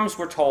 Swarms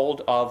were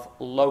told of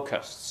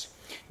locusts.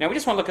 Now we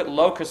just want to look at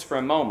locusts for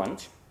a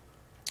moment.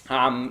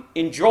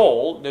 In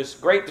Joel, there's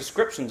great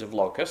descriptions of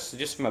locusts,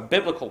 just from a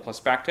biblical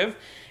perspective.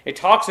 It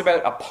talks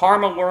about a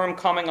parma worm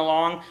coming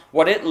along.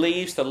 What it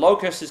leaves, the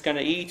locust is going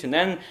to eat, and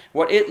then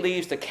what it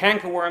leaves, the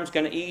cankerworm is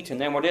going to eat, and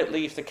then what it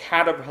leaves, the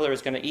caterpillar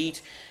is going to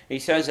eat. He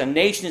says, a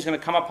nation is going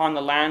to come upon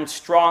the land,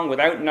 strong,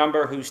 without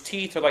number, whose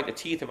teeth are like the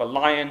teeth of a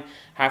lion,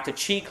 have the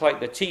cheek like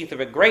the teeth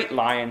of a great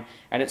lion,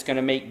 and it's going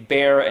to make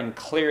bare and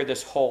clear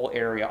this whole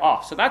area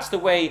off. So that's the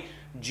way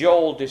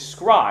Joel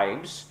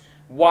describes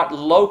what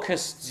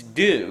locusts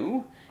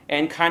do,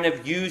 and kind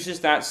of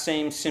uses that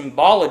same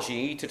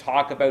symbology to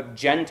talk about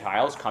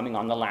Gentiles coming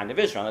on the land of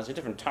Israel. That's a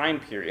different time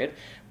period,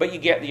 but you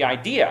get the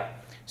idea.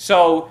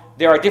 So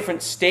there are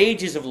different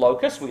stages of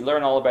locusts. We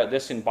learn all about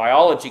this in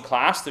biology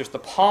class. There's the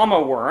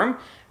palmer worm,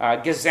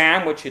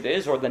 gazam, which it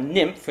is, or the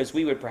nymph, as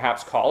we would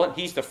perhaps call it.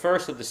 He's the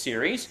first of the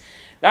series.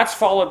 That's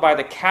followed by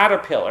the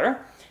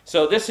caterpillar.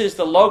 So this is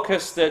the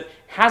locust that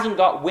hasn't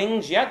got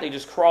wings yet. They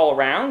just crawl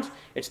around.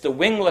 It's the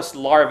wingless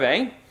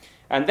larvae.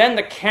 And then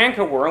the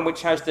cankerworm,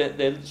 which has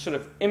the sort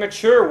of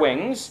immature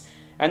wings.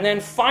 And then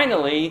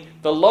finally,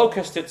 the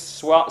locust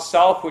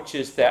itself, which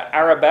is the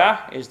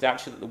araba, is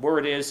actually what the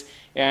word is.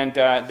 And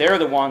they're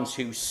the ones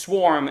who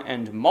swarm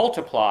and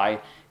multiply.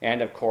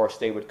 And of course,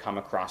 they would come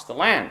across the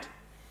land.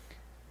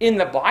 In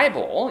the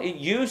Bible, it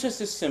uses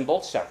this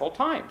symbol several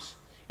times.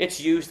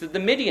 It's used of the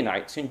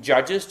Midianites in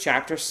Judges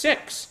chapter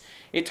 6.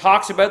 It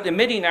talks about the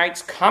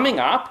Midianites coming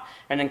up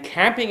and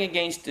encamping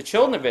against the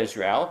children of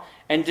Israel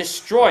and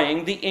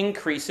destroying the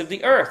increase of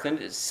the earth. And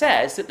it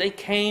says that they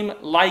came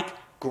like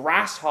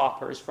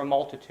grasshoppers for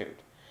multitude.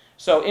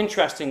 So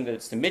interesting that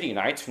it's the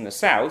Midianites from the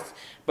south,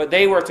 but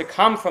they were to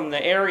come from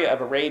the area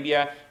of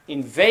Arabia,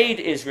 invade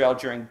Israel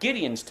during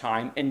Gideon's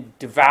time, and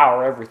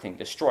devour everything,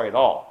 destroy it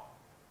all.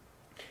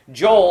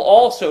 Joel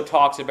also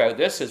talks about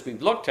this, as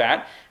we've looked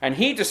at, and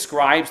he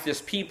describes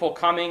this people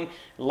coming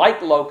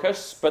like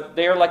locusts, but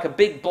they're like a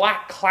big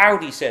black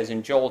cloud, he says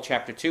in Joel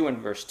chapter 2 and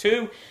verse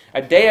 2.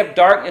 A day of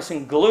darkness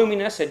and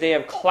gloominess, a day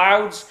of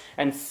clouds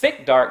and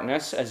thick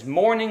darkness, as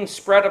morning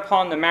spread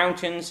upon the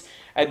mountains,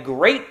 a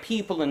great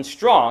people and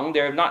strong,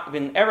 there have not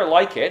been ever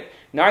like it,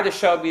 neither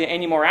shall be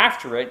any more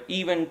after it,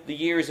 even the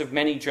years of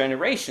many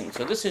generations.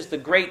 So this is the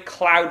great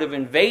cloud of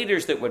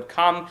invaders that would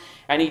come,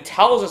 and he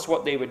tells us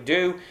what they would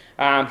do.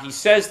 He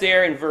says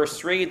there in verse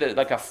 3 that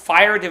like a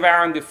fire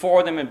devouring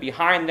before them and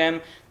behind them,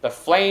 the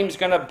flame's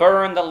going to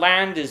burn, the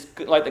land is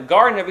like the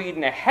Garden of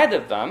Eden ahead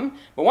of them,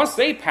 but once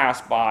they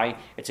pass by,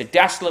 it's a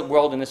desolate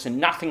wilderness and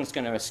nothing's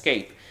going to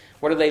escape.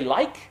 What are they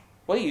like?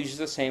 Well, he uses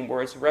the same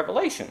words of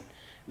Revelation.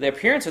 The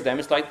appearance of them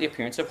is like the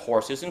appearance of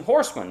horses and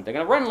horsemen. They're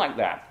going to run like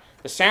that.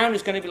 The sound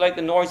is going to be like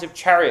the noise of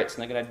chariots,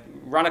 and they're going to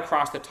run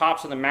across the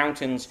tops of the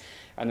mountains,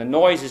 and the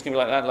noise is going to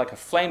be like that, like a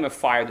flame of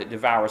fire that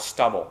devours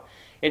stubble.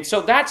 And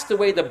so that's the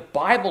way the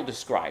Bible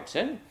describes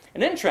it.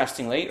 And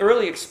interestingly,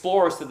 early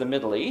explorers to the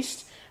Middle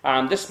East,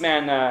 this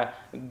man,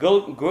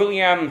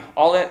 Guillaume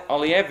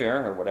Olivier,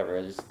 or whatever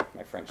it is,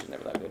 my French is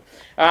never that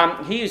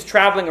good, he is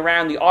traveling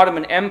around the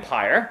Ottoman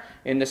Empire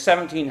in the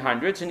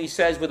 1700s, and he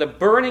says, with a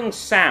burning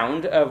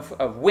sound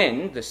of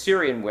wind, the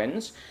Syrian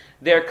winds,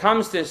 there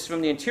comes this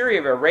from the interior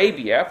of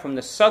Arabia, from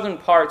the southern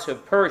parts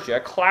of Persia,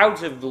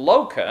 clouds of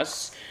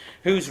locusts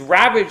who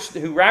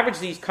ravage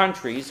these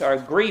countries are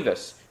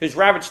grievous, whose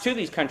ravage to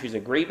these countries are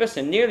grievous,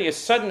 and nearly as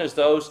sudden as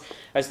those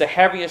as the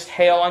heaviest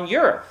hail on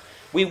Europe.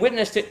 We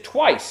witnessed it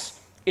twice.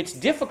 It's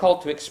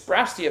difficult to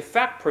express the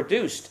effect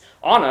produced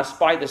on us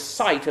by the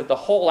sight of the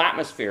whole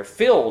atmosphere,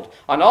 filled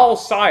on all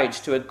sides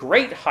to a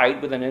great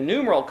height with an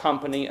innumerable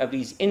company of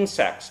these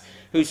insects,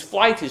 whose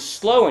flight is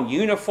slow and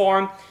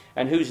uniform,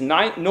 and whose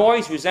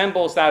noise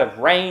resembles that of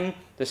rain.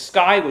 The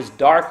sky was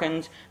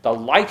darkened, the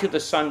light of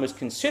the sun was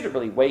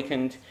considerably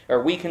weakened.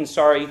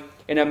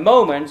 In a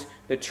moment,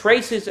 the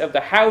traces of the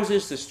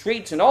houses, the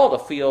streets, and all the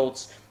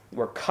fields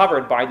were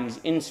covered by these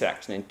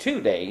insects. And in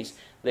 2 days,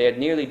 they had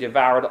nearly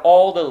devoured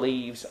all the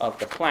leaves of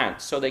the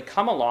plants. So they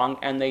come along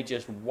and they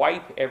just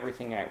wipe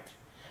everything out.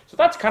 So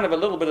that's kind of a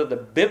little bit of the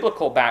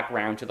biblical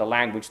background to the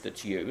language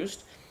that's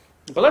used.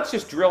 But let's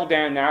just drill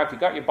down now, if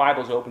you've got your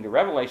Bibles open, to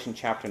Revelation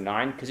chapter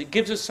 9, because it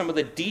gives us some of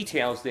the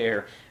details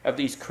there of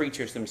these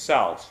creatures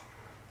themselves.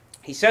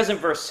 He says in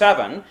verse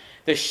 7,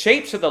 the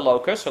shapes of the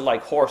locusts are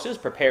like horses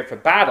prepared for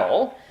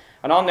battle,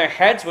 and on their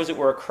heads, as it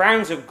were,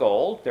 crowns of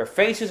gold. Their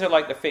faces are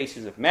like the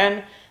faces of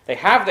men. They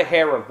have the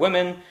hair of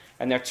women,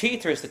 and their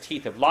teeth are as the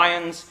teeth of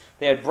lions.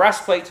 They had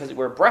breastplates, as it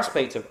were,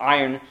 breastplates of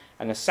iron,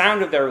 and the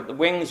sound of their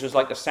wings was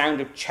like the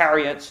sound of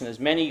chariots, and as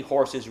many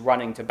horses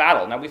running to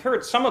battle. Now, we've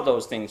heard some of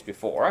those things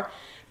before,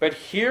 but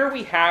here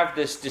we have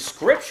this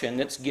description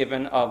that's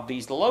given of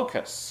these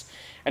locusts.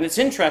 And it's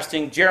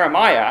interesting,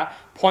 Jeremiah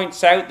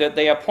points out that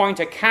they appoint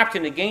a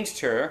captain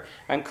against her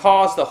and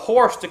cause the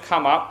horse to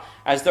come up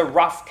as the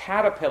rough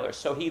caterpillar.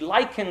 So he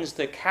likens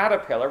the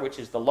caterpillar, which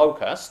is the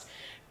locust,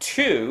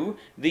 to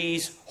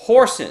these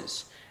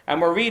horses.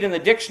 And we'll read in the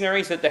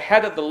dictionaries that the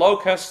head of the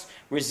locust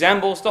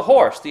resembles the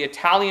horse. The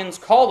Italians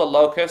call the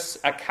locust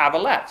a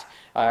cavalette,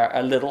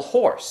 a little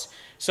horse.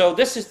 So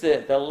this is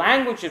the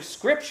language of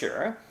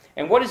Scripture,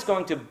 and what is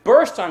going to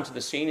burst onto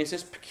the scene is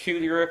this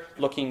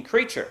peculiar-looking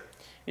creature.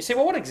 You say,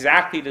 well, what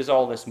exactly does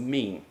all this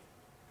mean?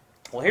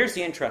 Well, here's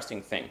the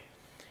interesting thing.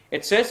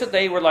 It says that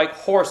they were like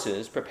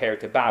horses prepared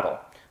to battle.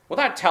 Well,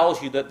 that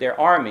tells you that their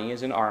army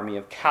is an army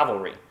of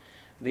cavalry.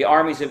 The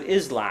armies of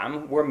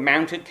Islam were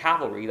mounted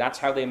cavalry. That's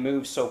how they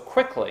moved so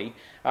quickly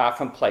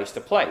from place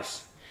to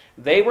place.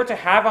 They were to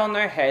have on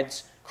their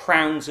heads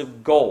crowns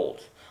of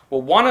gold.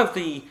 Well, one of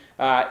the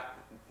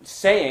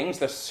sayings,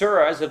 the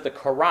surahs of the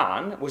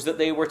Quran, was that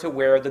they were to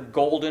wear the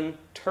golden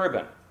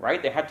turban,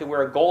 right? They had to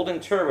wear a golden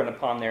turban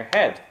upon their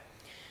head.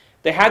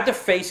 They had the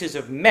faces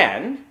of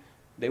men.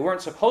 They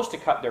weren't supposed to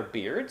cut their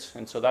beards,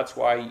 and so that's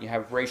why you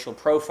have racial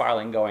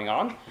profiling going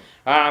on.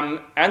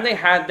 And they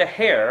had the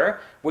hair,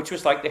 which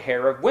was like the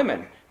hair of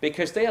women,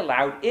 because they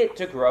allowed it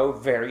to grow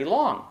very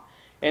long.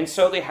 And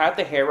so they had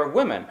the hair of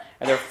women,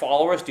 and their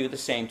followers do the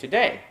same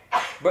today.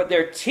 But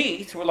their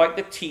teeth were like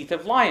the teeth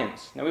of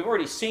lions. Now, we've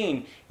already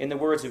seen in the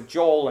words of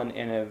Joel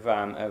and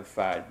of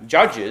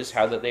Judges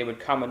how that they would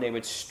come and they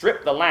would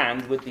strip the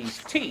land with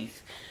these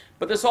teeth.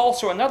 But there's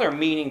also another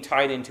meaning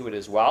tied into it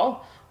as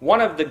well. One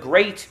of the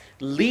great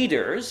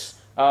leaders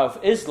of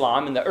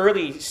Islam in the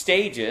early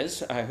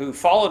stages who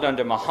followed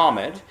under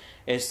Muhammad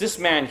is this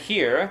man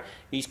here.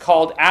 He's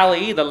called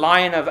Ali, the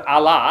Lion of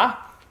Allah,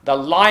 the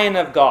Lion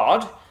of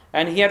God.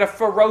 And he had a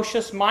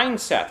ferocious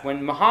mindset.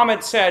 When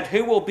Muhammad said,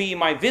 who will be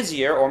my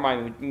vizier or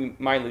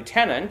my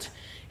lieutenant,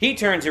 he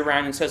turns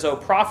around and says, O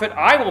prophet,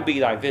 I will be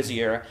thy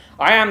vizier.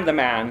 I am the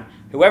man.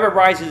 Whoever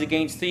rises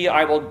against thee,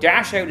 I will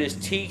dash out his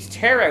teeth,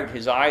 tear out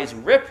his eyes,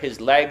 rip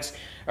his legs,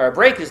 or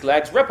break his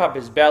legs, rip up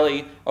his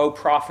belly. O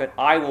prophet,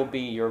 I will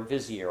be your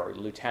vizier or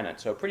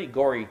lieutenant. So a pretty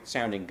gory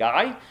sounding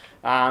guy.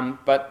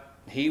 But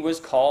he was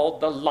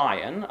called the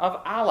Lion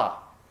of Allah.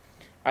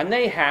 And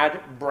they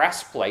had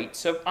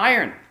breastplates of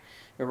iron.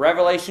 In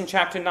Revelation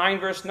chapter 9,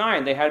 verse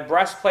 9, they had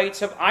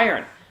breastplates of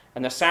iron,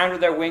 and the sound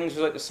of their wings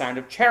was like the sound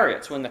of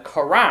chariots. When the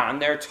Quran,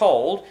 they're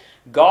told,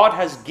 God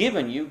has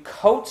given you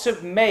coats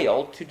of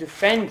mail to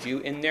defend you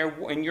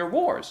in your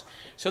wars.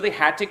 So they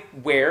had to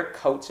wear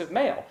coats of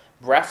mail,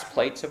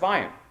 breastplates of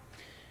iron.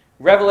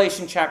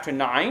 Revelation chapter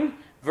 9,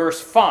 verse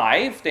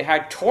 5, they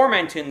had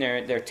torment in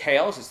their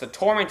tails. It's the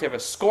torment of a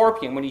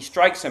scorpion when he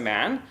strikes a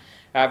man.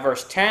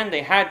 Verse 10,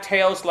 they had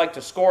tails like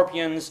the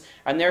scorpions,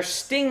 and their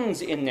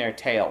stings in their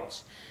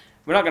tails.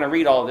 We're not going to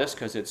read all of this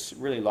because it's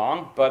really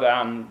long, but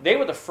they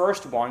were the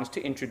first ones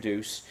to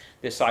introduce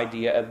this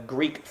idea of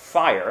Greek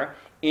fire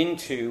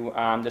into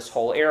this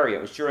whole area.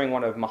 It was during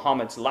one of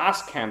Muhammad's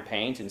last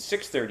campaigns in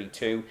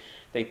 632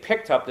 they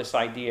picked up this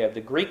idea of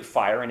the Greek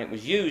fire, and it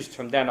was used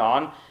from then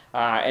on,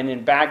 and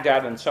in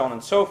Baghdad and so on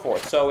and so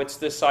forth. So it's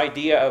this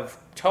idea of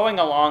towing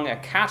along a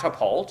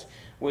catapult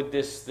with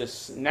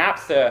this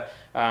naphtha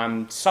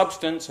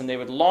substance, and they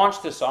would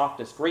launch this off,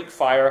 this Greek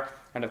fire,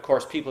 and of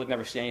course people had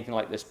never seen anything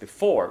like this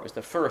before. It was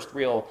the first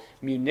real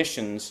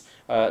munitions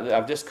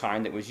of this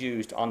kind that was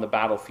used on the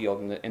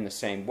battlefield in the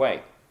same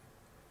way.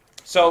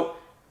 So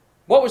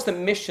what was the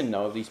mission,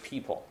 though, of these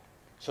people?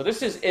 So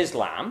this is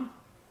Islam.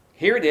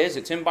 Here it is.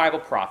 It's in Bible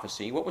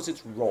prophecy. What was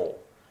its role?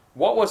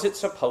 What was it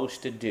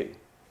supposed to do?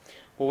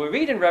 Well, we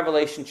read in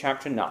Revelation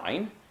chapter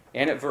 9,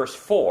 and at verse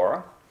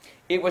 4,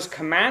 "It was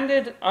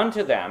commanded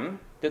unto them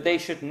that they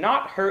should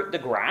not hurt the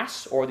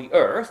grass or the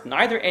earth,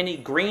 neither any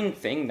green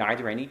thing,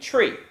 neither any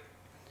tree,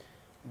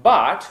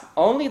 but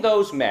only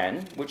those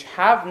men which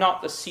have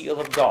not the seal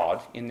of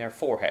God in their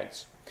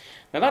foreheads."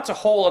 Now that's a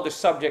whole other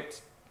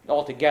subject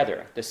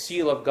altogether, the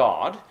seal of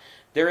God.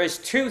 There is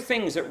two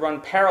things that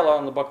run parallel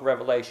in the book of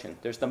Revelation.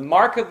 There's the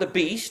mark of the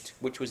beast,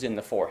 which was in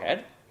the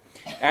forehead,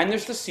 and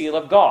there's the seal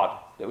of God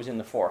that was in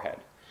the forehead.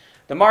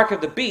 The mark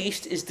of the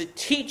beast is the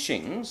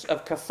teachings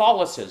of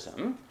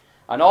Catholicism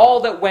and all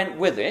that went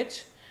with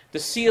it. The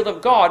seal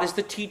of God is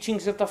the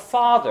teachings of the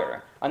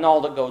Father and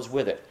all that goes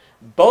with it.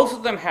 Both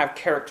of them have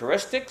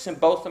characteristics, and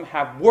both of them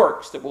have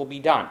works that will be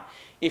done.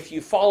 If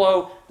you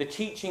follow the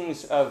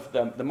teachings of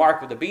the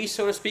mark of the beast,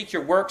 so to speak,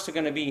 your works are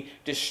going to be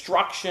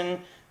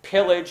destruction,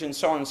 pillage, and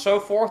so on and so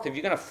forth. If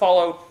you're going to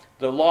follow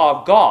the law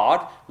of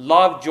God,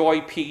 love,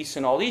 joy, peace,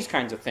 and all these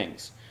kinds of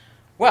things.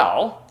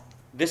 Well,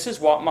 this is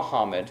what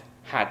Muhammad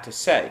had to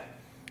say.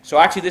 So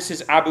actually this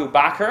is Abu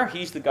Bakr.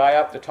 He's the guy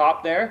up the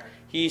top there.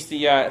 He's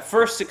the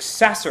first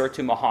successor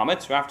to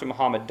Muhammad. So after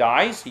Muhammad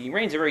dies, he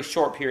reigns a very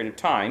short period of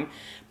time,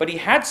 but he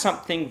had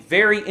something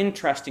very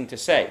interesting to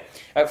say.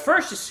 At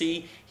first, you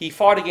see, he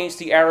fought against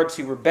the Arabs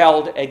who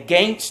rebelled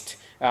against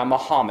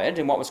Muhammad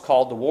in what was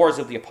called the Wars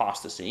of the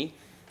Apostasy.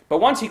 But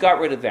once he got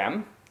rid of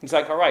them, he's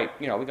like, all right,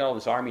 we got all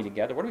this army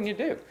together. What are we going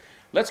to do?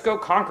 Let's go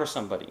conquer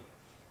somebody.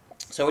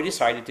 So he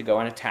decided to go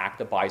and attack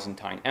the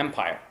Byzantine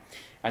Empire.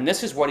 And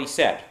this is what he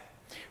said.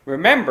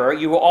 "Remember,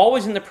 you were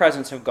always in the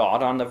presence of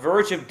God, on the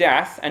verge of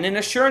death, and in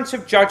assurance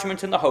of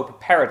judgment and the hope of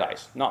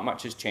paradise." Not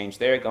much has changed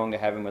there, going to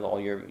heaven with all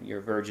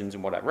your virgins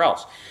and whatever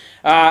else.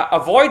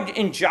 "Avoid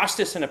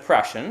injustice and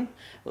oppression.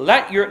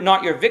 Let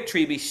not your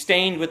victory be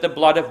stained with the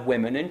blood of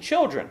women and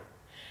children.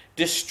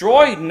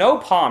 Destroy no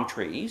palm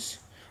trees,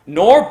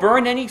 nor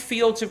burn any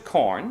fields of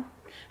corn.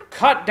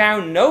 Cut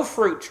down no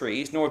fruit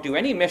trees, nor do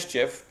any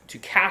mischief to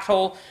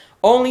cattle,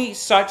 only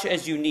such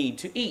as you need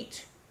to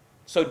eat."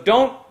 So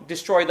don't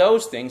destroy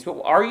those things. But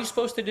what are you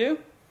supposed to do?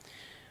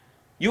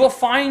 "You will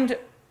find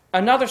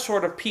another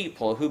sort of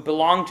people who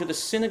belong to the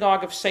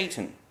synagogue of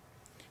Satan,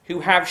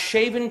 who have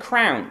shaven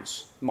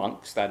crowns,"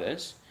 monks, that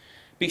is.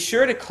 "Be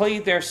sure to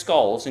cleave their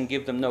skulls and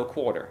give them no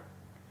quarter,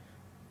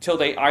 till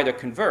they either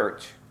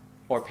convert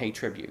or pay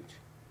tribute."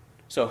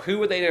 So who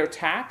were they to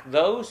attack?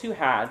 Those who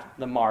had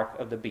the mark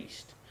of the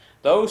beast.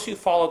 Those who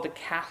followed the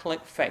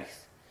Catholic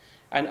faith.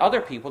 And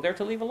other people they're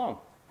to leave alone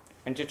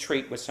and to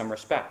treat with some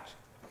respect.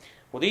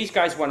 Well, these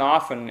guys went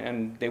off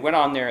and they went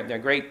on their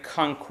great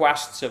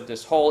conquests of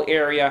this whole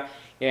area.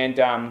 And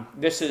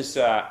this is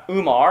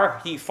Umar.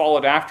 He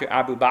followed after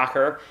Abu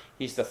Bakr.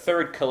 He's the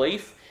third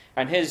caliph.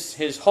 And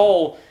his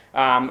whole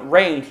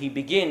reign, he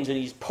begins and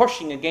he's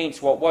pushing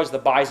against what was the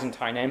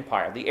Byzantine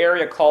Empire. The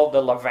area called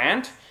the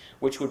Levant,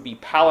 which would be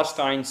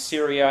Palestine,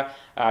 Syria,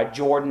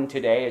 Jordan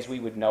today as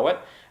we would know it.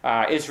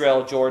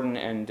 Israel, Jordan,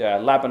 and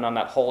Lebanon,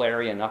 that whole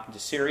area, and up into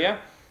Syria.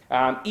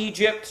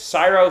 Egypt,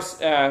 Syros,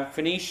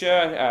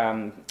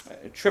 Phoenicia,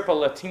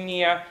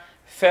 Tripolitania,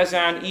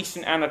 Fezzan,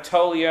 Eastern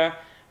Anatolia,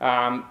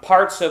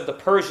 parts of the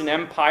Persian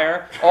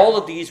Empire. All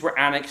of these were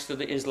annexed to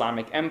the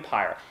Islamic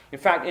Empire. In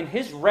fact, in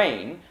his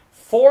reign,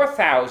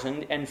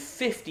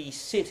 4,050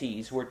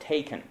 cities were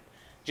taken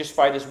just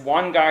by this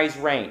one guy's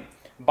reign.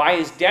 By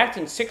his death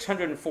in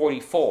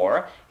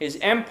 644, his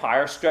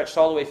empire stretched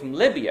all the way from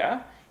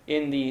Libya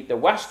in the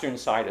western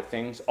side of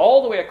things,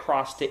 all the way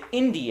across to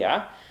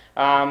India,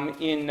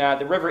 in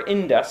the river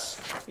Indus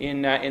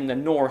in the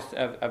north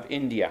of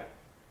India.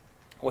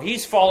 Well,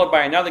 he's followed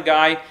by another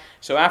guy.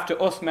 So after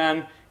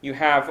Uthman,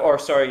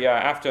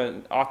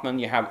 after Othman,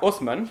 you have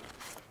Uthman.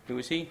 Who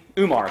is he?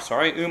 Umar,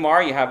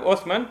 Umar, you have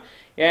Uthman.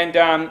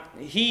 And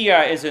he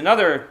is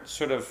another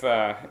sort of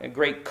a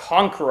great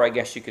conqueror, I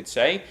guess you could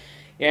say.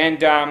 And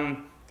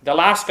the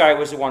last guy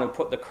was the one who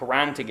put the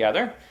Quran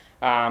together.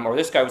 Or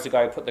this guy was the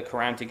guy who put the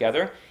Quran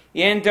together.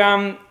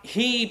 And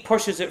he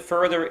pushes it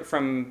further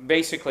from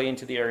basically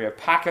into the area of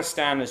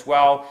Pakistan as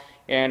well,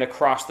 and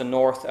across the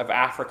north of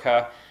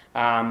Africa.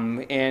 At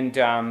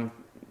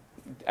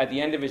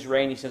the end of his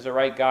reign, he says, all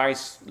right,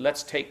 guys,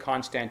 let's take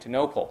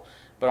Constantinople.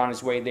 But on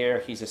his way there,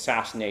 he's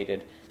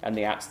assassinated, and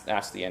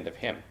that's the end of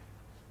him.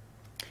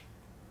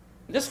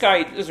 This guy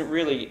isn't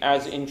really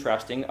as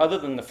interesting, other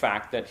than the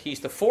fact that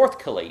he's the fourth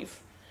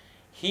caliph.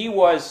 He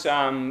was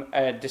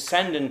a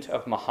descendant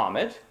of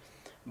Muhammad,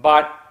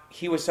 but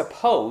he was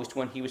opposed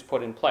when he was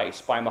put in place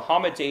by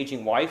Muhammad's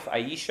aging wife,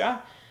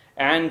 Aisha,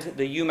 and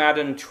the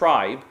Umaddan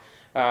tribe,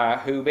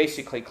 who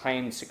basically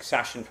claimed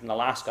succession from the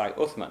last guy,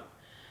 Uthman.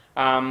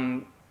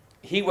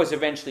 He was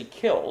eventually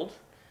killed,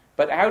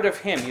 but out of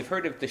him, you've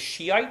heard of the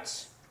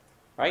Shiites,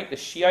 right? The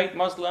Shiite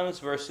Muslims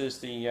versus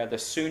the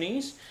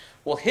Sunnis.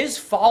 Well, his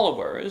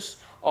followers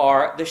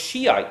are the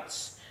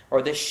Shiites,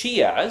 or the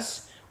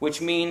Shias,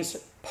 which means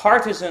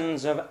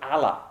partisans of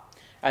Allah.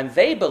 And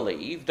they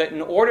believe that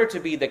in order to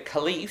be the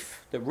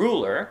caliph, the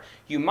ruler,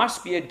 you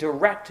must be a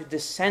direct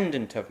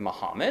descendant of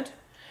Muhammad,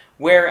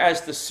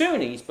 whereas the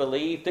Sunnis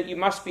believe that you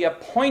must be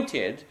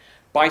appointed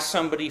by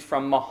somebody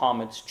from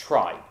Muhammad's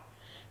tribe.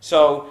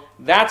 So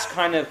that's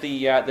kind of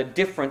the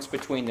difference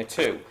between the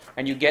two.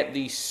 And you get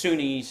these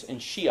Sunnis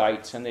and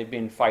Shiites, and they've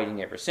been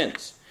fighting ever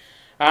since.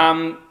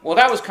 Well,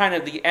 that was kind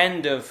of the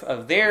end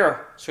of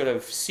their sort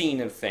of scene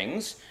of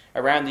things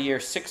around the year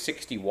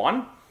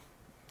 661.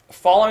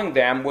 Following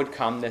them would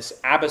come this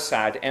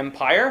Abbasid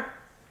Empire.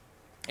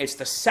 It's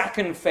the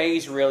second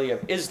phase, really,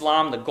 of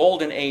Islam, the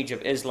golden age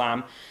of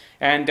Islam.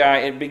 And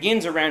it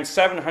begins around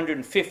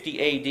 750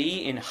 AD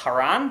in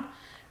Haran.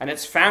 And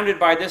it's founded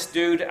by this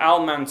dude,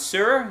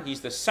 Al-Mansur.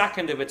 He's the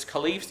second of its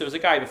caliphs. There was a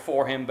guy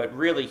before him, but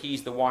really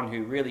he's the one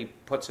who really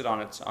puts it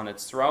on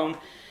its throne.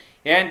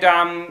 And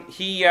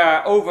he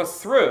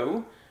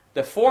overthrew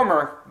the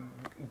former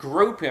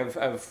group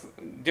of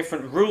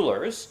different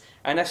rulers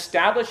and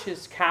established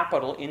his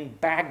capital in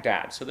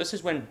Baghdad. So this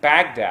is when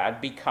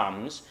Baghdad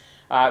becomes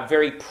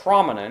very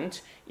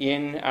prominent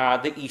in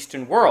the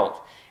Eastern world.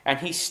 And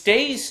he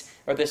stays,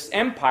 or this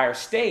empire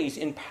stays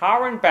in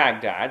power in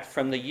Baghdad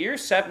from the year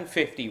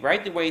 750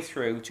 right the way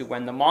through to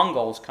when the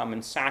Mongols come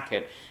and sack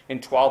it in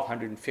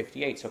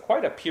 1258. So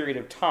quite a period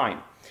of time.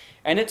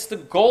 And it's the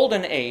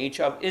golden age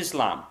of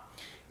Islam.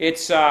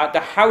 It's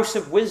the House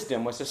of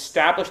Wisdom was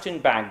established in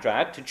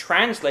Baghdad to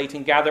translate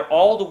and gather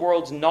all the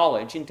world's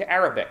knowledge into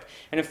Arabic.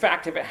 And in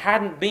fact, if it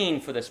hadn't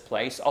been for this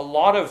place, a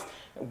lot of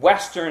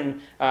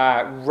Western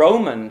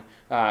Roman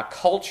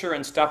culture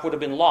and stuff would have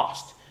been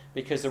lost,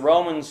 because the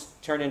Romans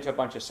turned into a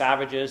bunch of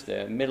savages,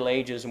 the Middle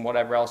Ages and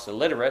whatever else,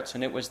 illiterates,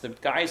 and it was the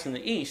guys in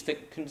the East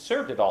that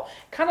conserved it all.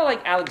 Kind of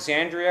like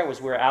Alexandria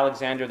was where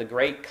Alexander the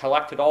Great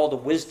collected all the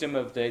wisdom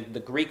of the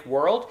Greek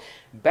world.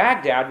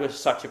 Baghdad was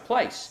such a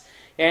place.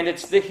 And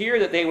it's here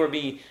that they would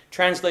be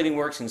translating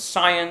works in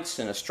science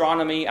and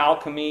astronomy,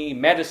 alchemy,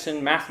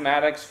 medicine,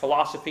 mathematics,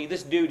 philosophy.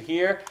 This dude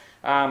here,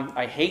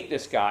 I hate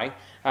this guy.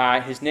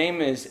 His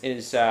name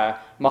is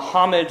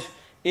Muhammad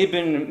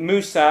ibn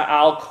Musa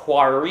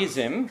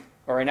al-Khwarizm,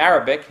 or in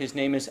Arabic, his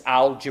name is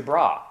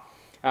Al-Jabra.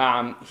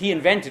 He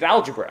invented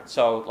algebra,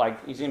 so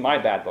like he's in my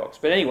bad books.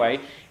 But anyway,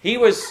 he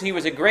was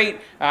a great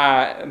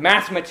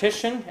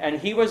mathematician, and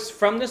he was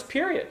from this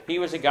period. He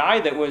was a guy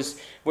that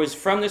was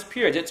from this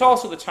period. It's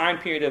also the time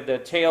period of the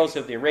tales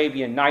of the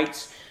Arabian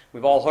Nights.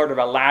 We've all heard of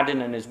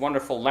Aladdin and his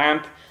wonderful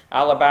lamp,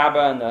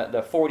 Alibaba and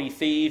the 40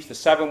 Thieves, the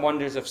 7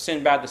 Wonders of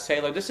Sinbad the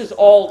Sailor. This is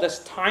all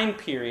this time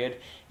period,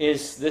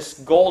 is this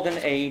golden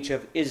age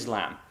of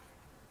Islam.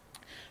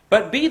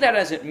 But be that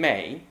as it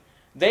may,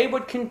 they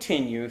would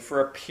continue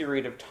for a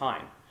period of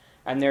time.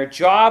 And their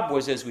job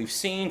was, as we've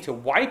seen, to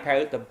wipe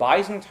out the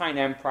Byzantine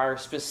Empire,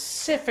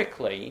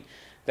 specifically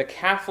the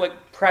Catholic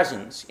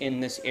presence in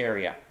this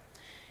area.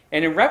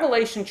 And in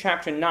Revelation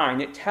chapter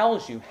 9, it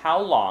tells you how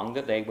long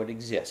that they would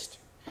exist.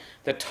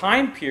 The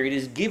time period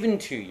is given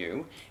to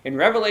you in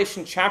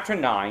Revelation chapter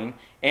 9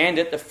 and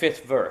at the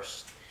 5th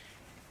verse.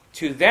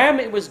 To them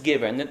it was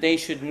given that they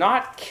should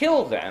not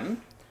kill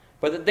them,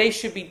 but that they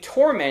should be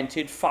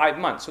tormented 5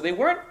 months. So they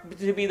weren't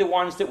to be the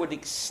ones that would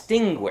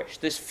extinguish.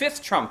 This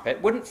 5th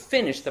trumpet wouldn't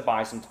finish the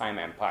Byzantine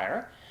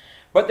Empire,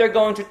 but they're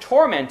going to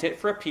torment it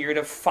for a period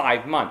of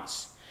 5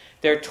 months.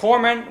 Their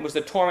torment was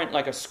the torment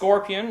like a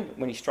scorpion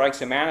when he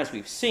strikes a man, as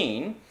we've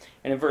seen.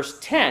 And in verse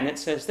 10, it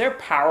says their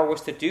power was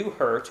to do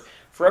hurt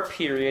for a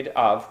period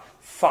of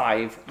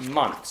 5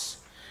 months.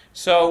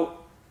 So,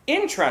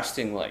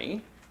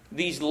 interestingly,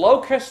 these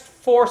locust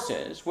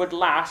forces would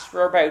last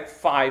for about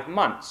 5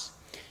 months.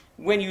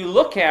 When you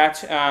look at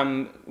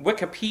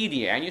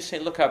Wikipedia, and you say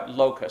look up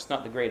locust,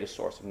 not the greatest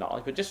source of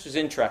knowledge, but just as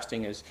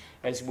interesting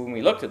as when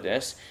we looked at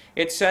this,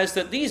 it says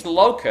that these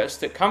locusts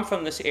that come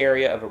from this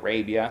area of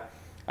Arabia,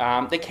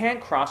 they can't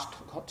cross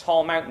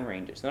tall mountain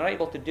ranges. They're not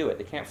able to do it.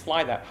 They can't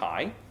fly that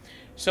high.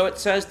 So it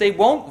says they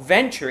won't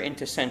venture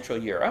into Central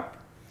Europe.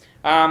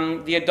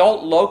 The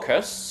adult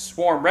locusts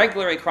swarm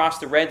regularly across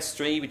the Red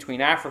Sea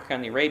between Africa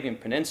and the Arabian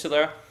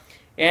Peninsula.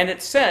 And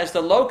it says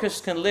the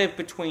locusts can live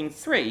between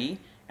 3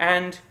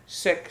 and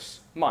 6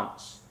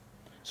 months.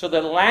 So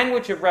the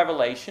language of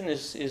Revelation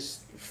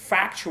is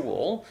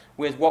factual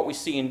with what we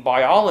see in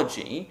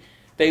biology.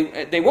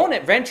 They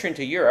won't venture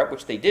into Europe,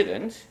 which they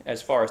didn't,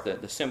 as far as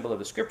the symbol of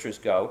the Scriptures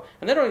go,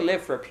 and they'd only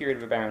live for a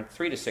period of around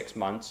 3 to 6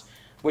 months,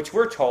 which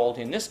we're told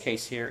in this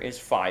case here is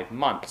 5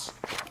 months.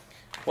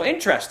 Well,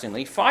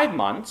 interestingly, 5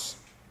 months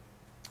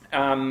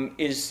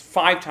is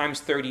 5 times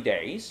 30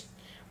 days,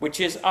 which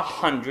is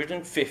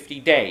 150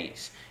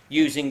 days.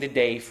 Using the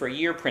day for a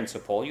year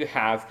principle, you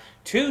have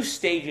 2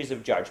 stages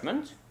of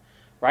judgment,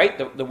 right?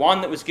 The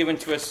one that was given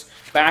to us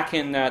back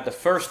in the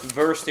first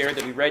verse there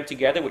that we read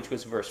together, which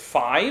was verse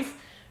 5,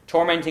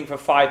 tormenting for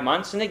 5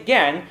 months. And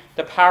again,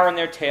 the power in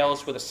their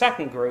tails for the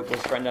second group was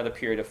for another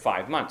period of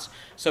 5 months.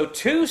 So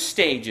 2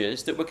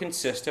 stages that would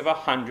consist of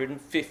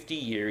 150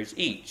 years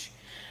each.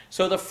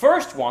 So the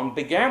first one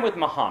began with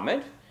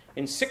Muhammad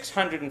in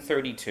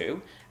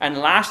 632 and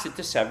lasted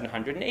to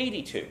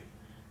 782.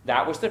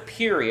 That was the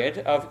period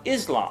of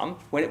Islam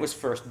when it was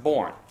first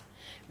born.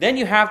 Then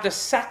you have the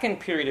second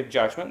period of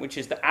judgment, which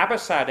is the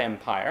Abbasid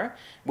Empire,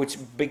 which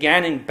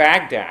began in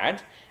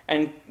Baghdad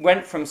and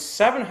went from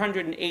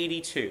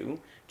 782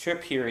 to a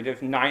period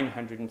of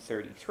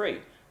 933,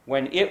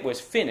 when it was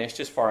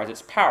finished as far as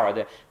its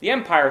power. The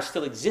empire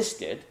still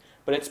existed,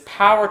 but its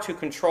power to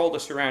control the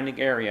surrounding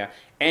area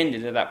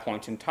ended at that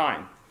point in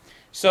time.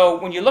 So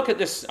when you look at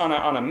this on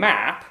a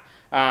map,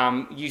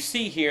 you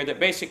see here that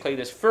basically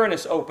this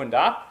furnace opened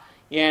up,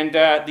 and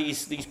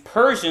these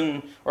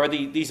Persian or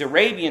these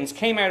Arabians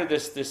came out of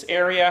this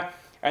area,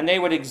 and they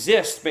would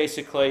exist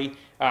basically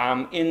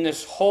in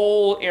this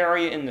whole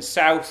area in the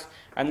south,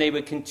 and they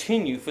would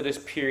continue for this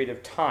period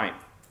of time.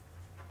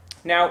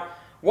 Now,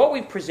 what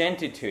we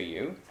presented to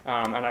you,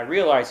 and I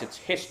realize it's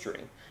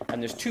history,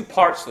 and there's 2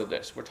 parts to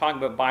this. We're talking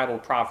about Bible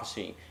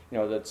prophecy,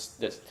 that's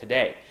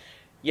today.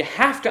 You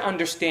have to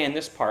understand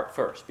this part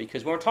first,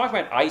 because when we're talking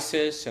about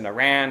ISIS and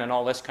Iran and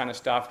all this kind of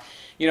stuff,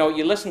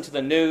 you listen to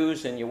the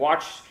news and you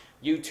watch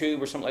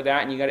YouTube or something like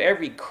that, and you got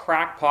every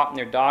crackpot and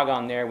their dog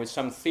on there with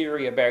some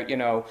theory about,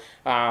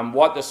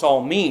 what this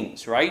all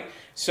means, right?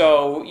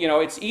 So,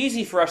 it's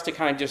easy for us to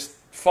kind of just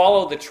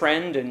follow the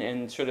trend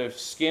and sort of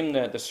skim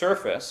the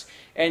surface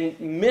and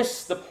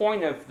miss the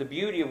point of the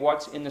beauty of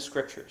what's in the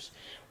Scriptures.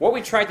 What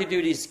we tried to do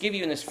is give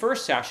you in this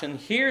first session,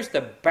 here's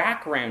the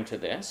background to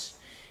this.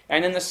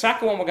 And in the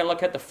second one, we're going to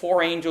look at the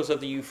 4 angels of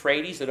the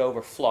Euphrates that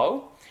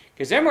overflow,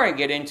 because then we're going to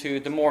get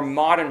into the more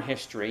modern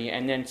history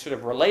and then sort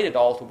of relate it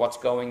all to what's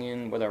going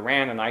in with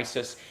Iran and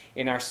ISIS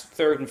in our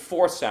 3rd and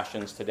 4th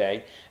sessions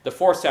today. The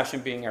 4th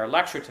session being our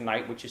lecture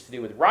tonight, which is to do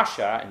with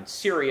Russia and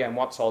Syria and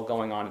what's all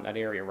going on in that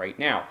area right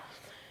now.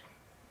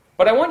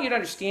 But I want you to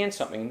understand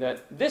something,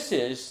 that this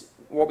is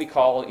what we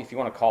call, if you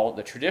want to call it,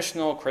 the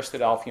traditional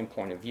Christadelphian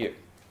point of view.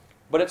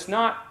 But it's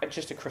not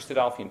just a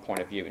Christadelphian point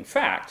of view. In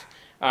fact,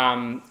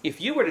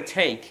 if you were to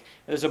take,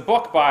 there's a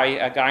book by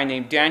a guy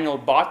named Daniel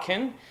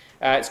Botkin.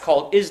 It's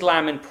called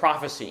Islam and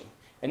Prophecy.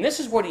 And this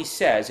is what he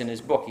says in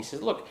his book. He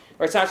says, look,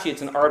 or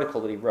it's an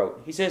article that he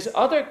wrote. He says,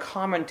 other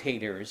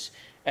commentators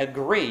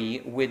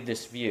agree with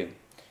this view.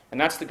 And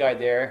that's the guy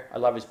there. I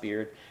love his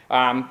beard.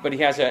 But he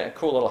has a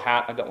cool little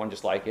hat. I've got one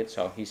just like it,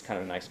 so he's kind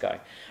of a nice guy.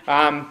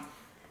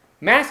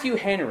 Matthew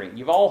Henry.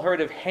 You've all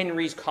heard of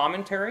Henry's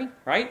commentary,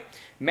 right?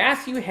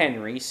 Matthew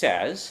Henry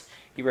says,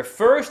 he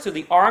refers to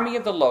the army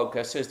of the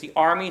locusts as the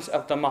armies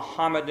of the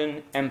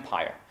Mohammedan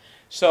Empire.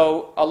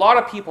 So a lot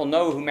of people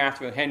know who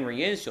Matthew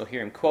Henry is. You'll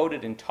hear him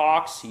quoted in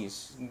talks.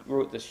 He's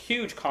wrote this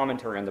huge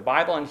commentary on the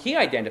Bible, and he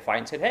identified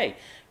and said, hey,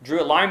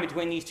 drew a line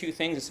between these 2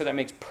 things and said that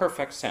makes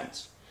perfect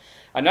sense.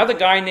 Another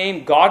guy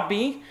named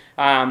Godby,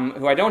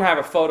 who I don't have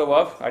a photo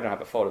of. I don't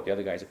have a photo of the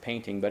other guy's a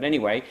painting, but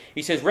anyway,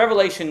 he says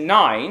Revelation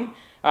 9,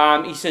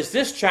 he says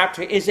this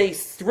chapter is a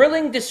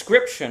thrilling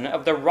description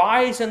of the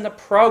rise and the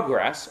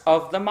progress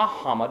of the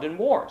Mohammedan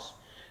wars.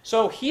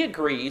 So he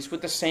agrees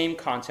with the same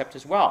concept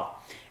as well.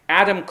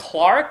 Adam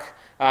Clark,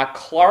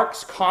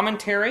 Clark's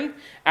commentary.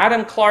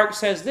 Adam Clark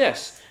says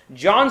this: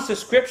 John's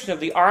description of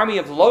the army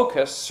of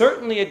locusts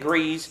certainly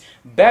agrees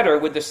better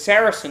with the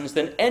Saracens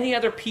than any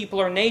other people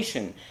or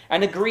nation,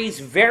 and agrees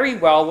very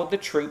well with the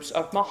troops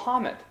of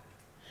Muhammad.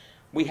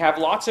 We have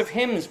lots of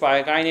hymns by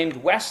a guy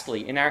named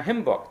Wesley in our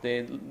hymn book,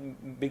 the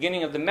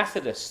beginning of the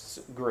Methodists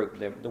group,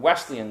 the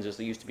Wesleyans as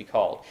they used to be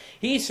called.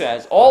 He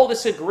says, all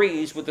this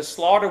agrees with the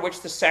slaughter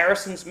which the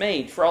Saracens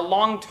made for a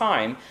long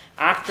time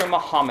after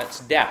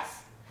Muhammad's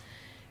death.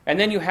 And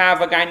then you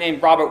have a guy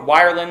named Robert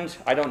Wireland.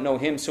 I don't know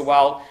him so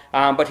well,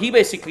 but he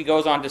basically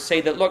goes on to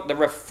say that, look, the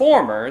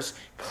Reformers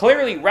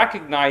clearly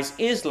recognize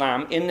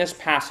Islam in this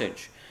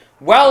passage.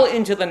 Well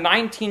into the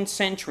 19th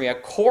century, a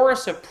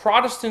chorus of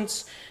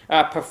Protestants,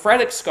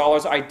 prophetic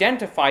scholars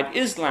identified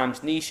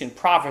Islam's niche in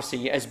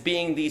prophecy as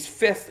being these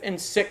 5th and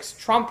 6th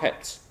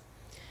trumpets.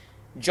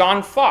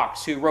 John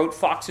Foxe, who wrote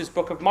Foxe's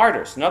Book of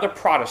Martyrs, another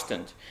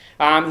Protestant,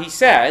 he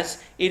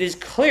says, it is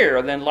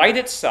clearer than light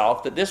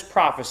itself that this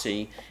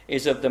prophecy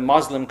is of the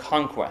Muslim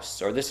conquests,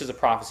 or this is a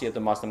prophecy of the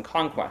Muslim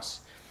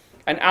conquests.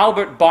 And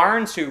Albert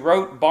Barnes, who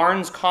wrote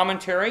Barnes'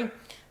 commentary,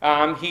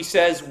 he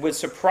says, with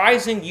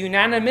surprising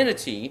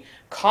unanimity,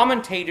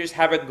 commentators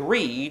have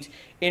agreed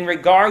in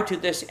regard to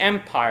this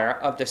empire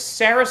of the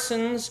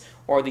Saracens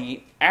or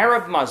the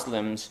Arab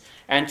Muslims,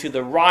 and to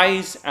the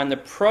rise and the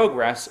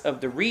progress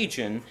of the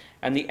region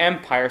and the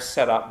empire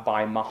set up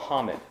by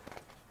Muhammad.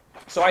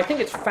 So I think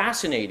it's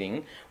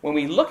fascinating when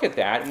we look at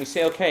that and we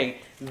say, okay,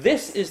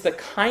 this is the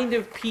kind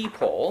of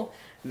people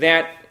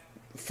that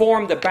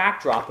formed the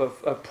backdrop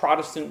of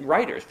Protestant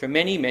writers for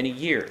many, many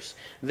years.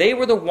 They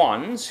were the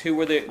ones who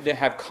were that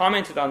have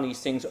commented on these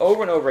things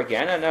over and over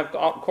again, and of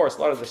course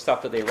a lot of the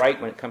stuff that they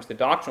write when it comes to the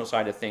doctrinal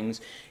side of things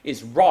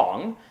is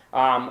wrong,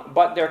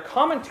 but their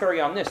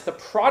commentary on this, the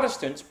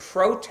Protestants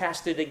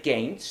protested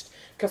against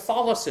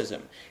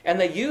Catholicism, and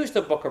they used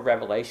the book of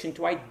Revelation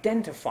to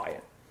identify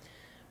it.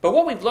 But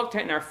what we've looked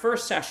at in our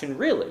first session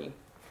really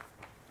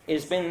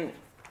has been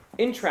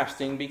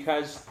interesting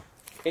because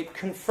it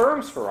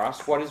confirms for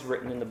us what is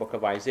written in the book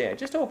of Isaiah.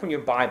 Just open your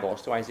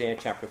Bibles to Isaiah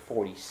chapter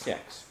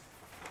 46.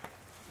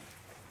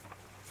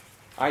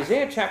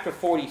 Isaiah chapter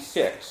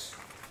 46,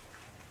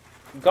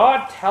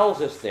 God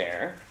tells us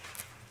there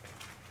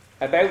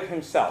about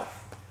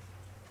himself.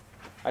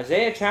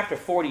 Isaiah chapter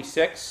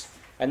 46,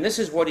 and this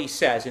is what he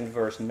says in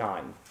verse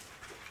 9.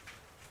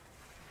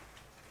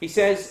 He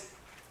says,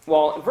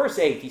 verse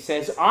 8, he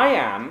says, I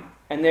am,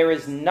 and there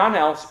is none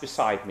else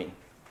beside me.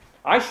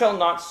 I shall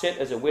not sit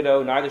as a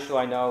widow, neither shall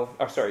I know...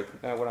 what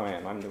am I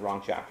in? I'm in the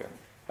wrong chapter.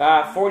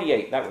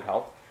 48, that would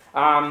help.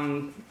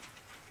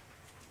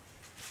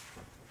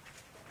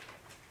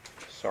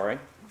 Sorry,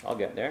 I'll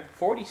get there.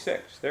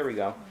 46, there we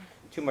go.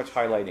 Too much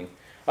highlighting.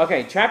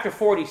 Okay, chapter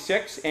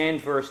 46 and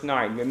verse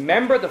 9.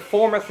 Remember the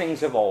former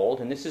things of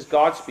old, and this is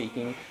God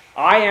speaking.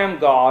 I am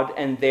God,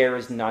 and there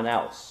is none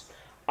else.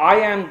 I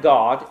am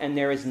God, and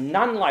there is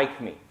none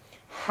like me.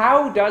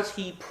 How does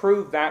he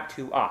prove that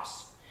to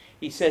us?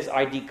 He says,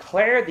 I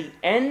declare the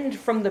end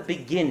from the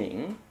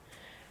beginning,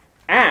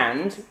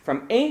 and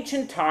from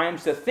ancient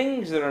times the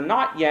things that are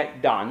not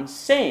yet done,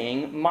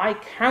 saying, my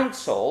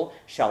counsel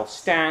shall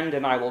stand,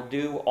 and I will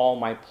do all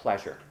my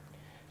pleasure.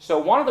 So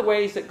one of the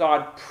ways that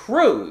God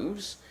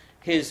proves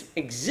his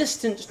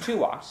existence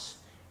to us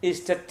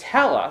is to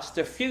tell us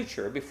the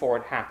future before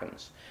it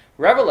happens.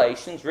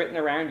 Revelation's written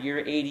around year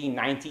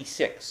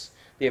 8096.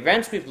 The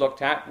events we've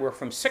looked at were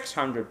from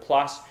 600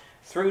 plus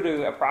through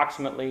to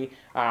approximately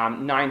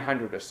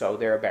 900 or so,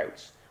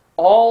 thereabouts.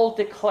 All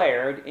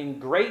declared in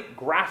great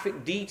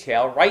graphic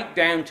detail, right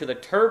down to the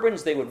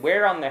turbans they would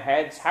wear on their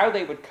heads, how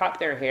they would cut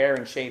their hair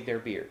and shave their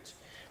beards.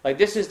 Like,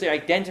 this is the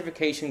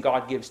identification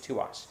God gives to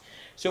us.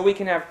 So we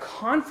can have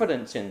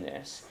confidence in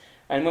this,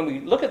 and when we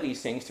look at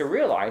these things, to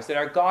realize that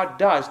our God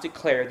does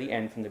declare the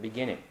end from the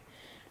beginning.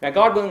 Now,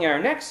 God willing, in our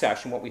next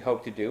session, what we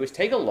hope to do is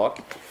take a look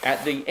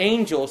at the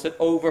angels that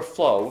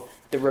overflow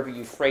the river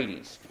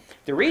Euphrates.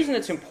 The reason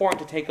it's important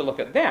to take a look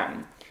at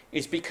them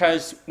is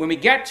because when we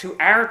get to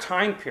our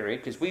time period,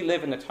 because we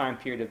live in the time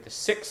period of the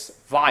 6th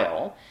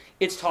vial,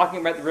 it's talking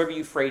about the river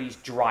Euphrates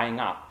drying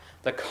up.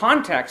 The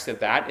context of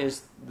that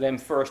is them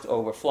first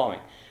overflowing.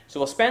 So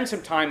we'll spend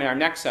some time in our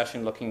next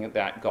session looking at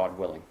that, God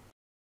willing.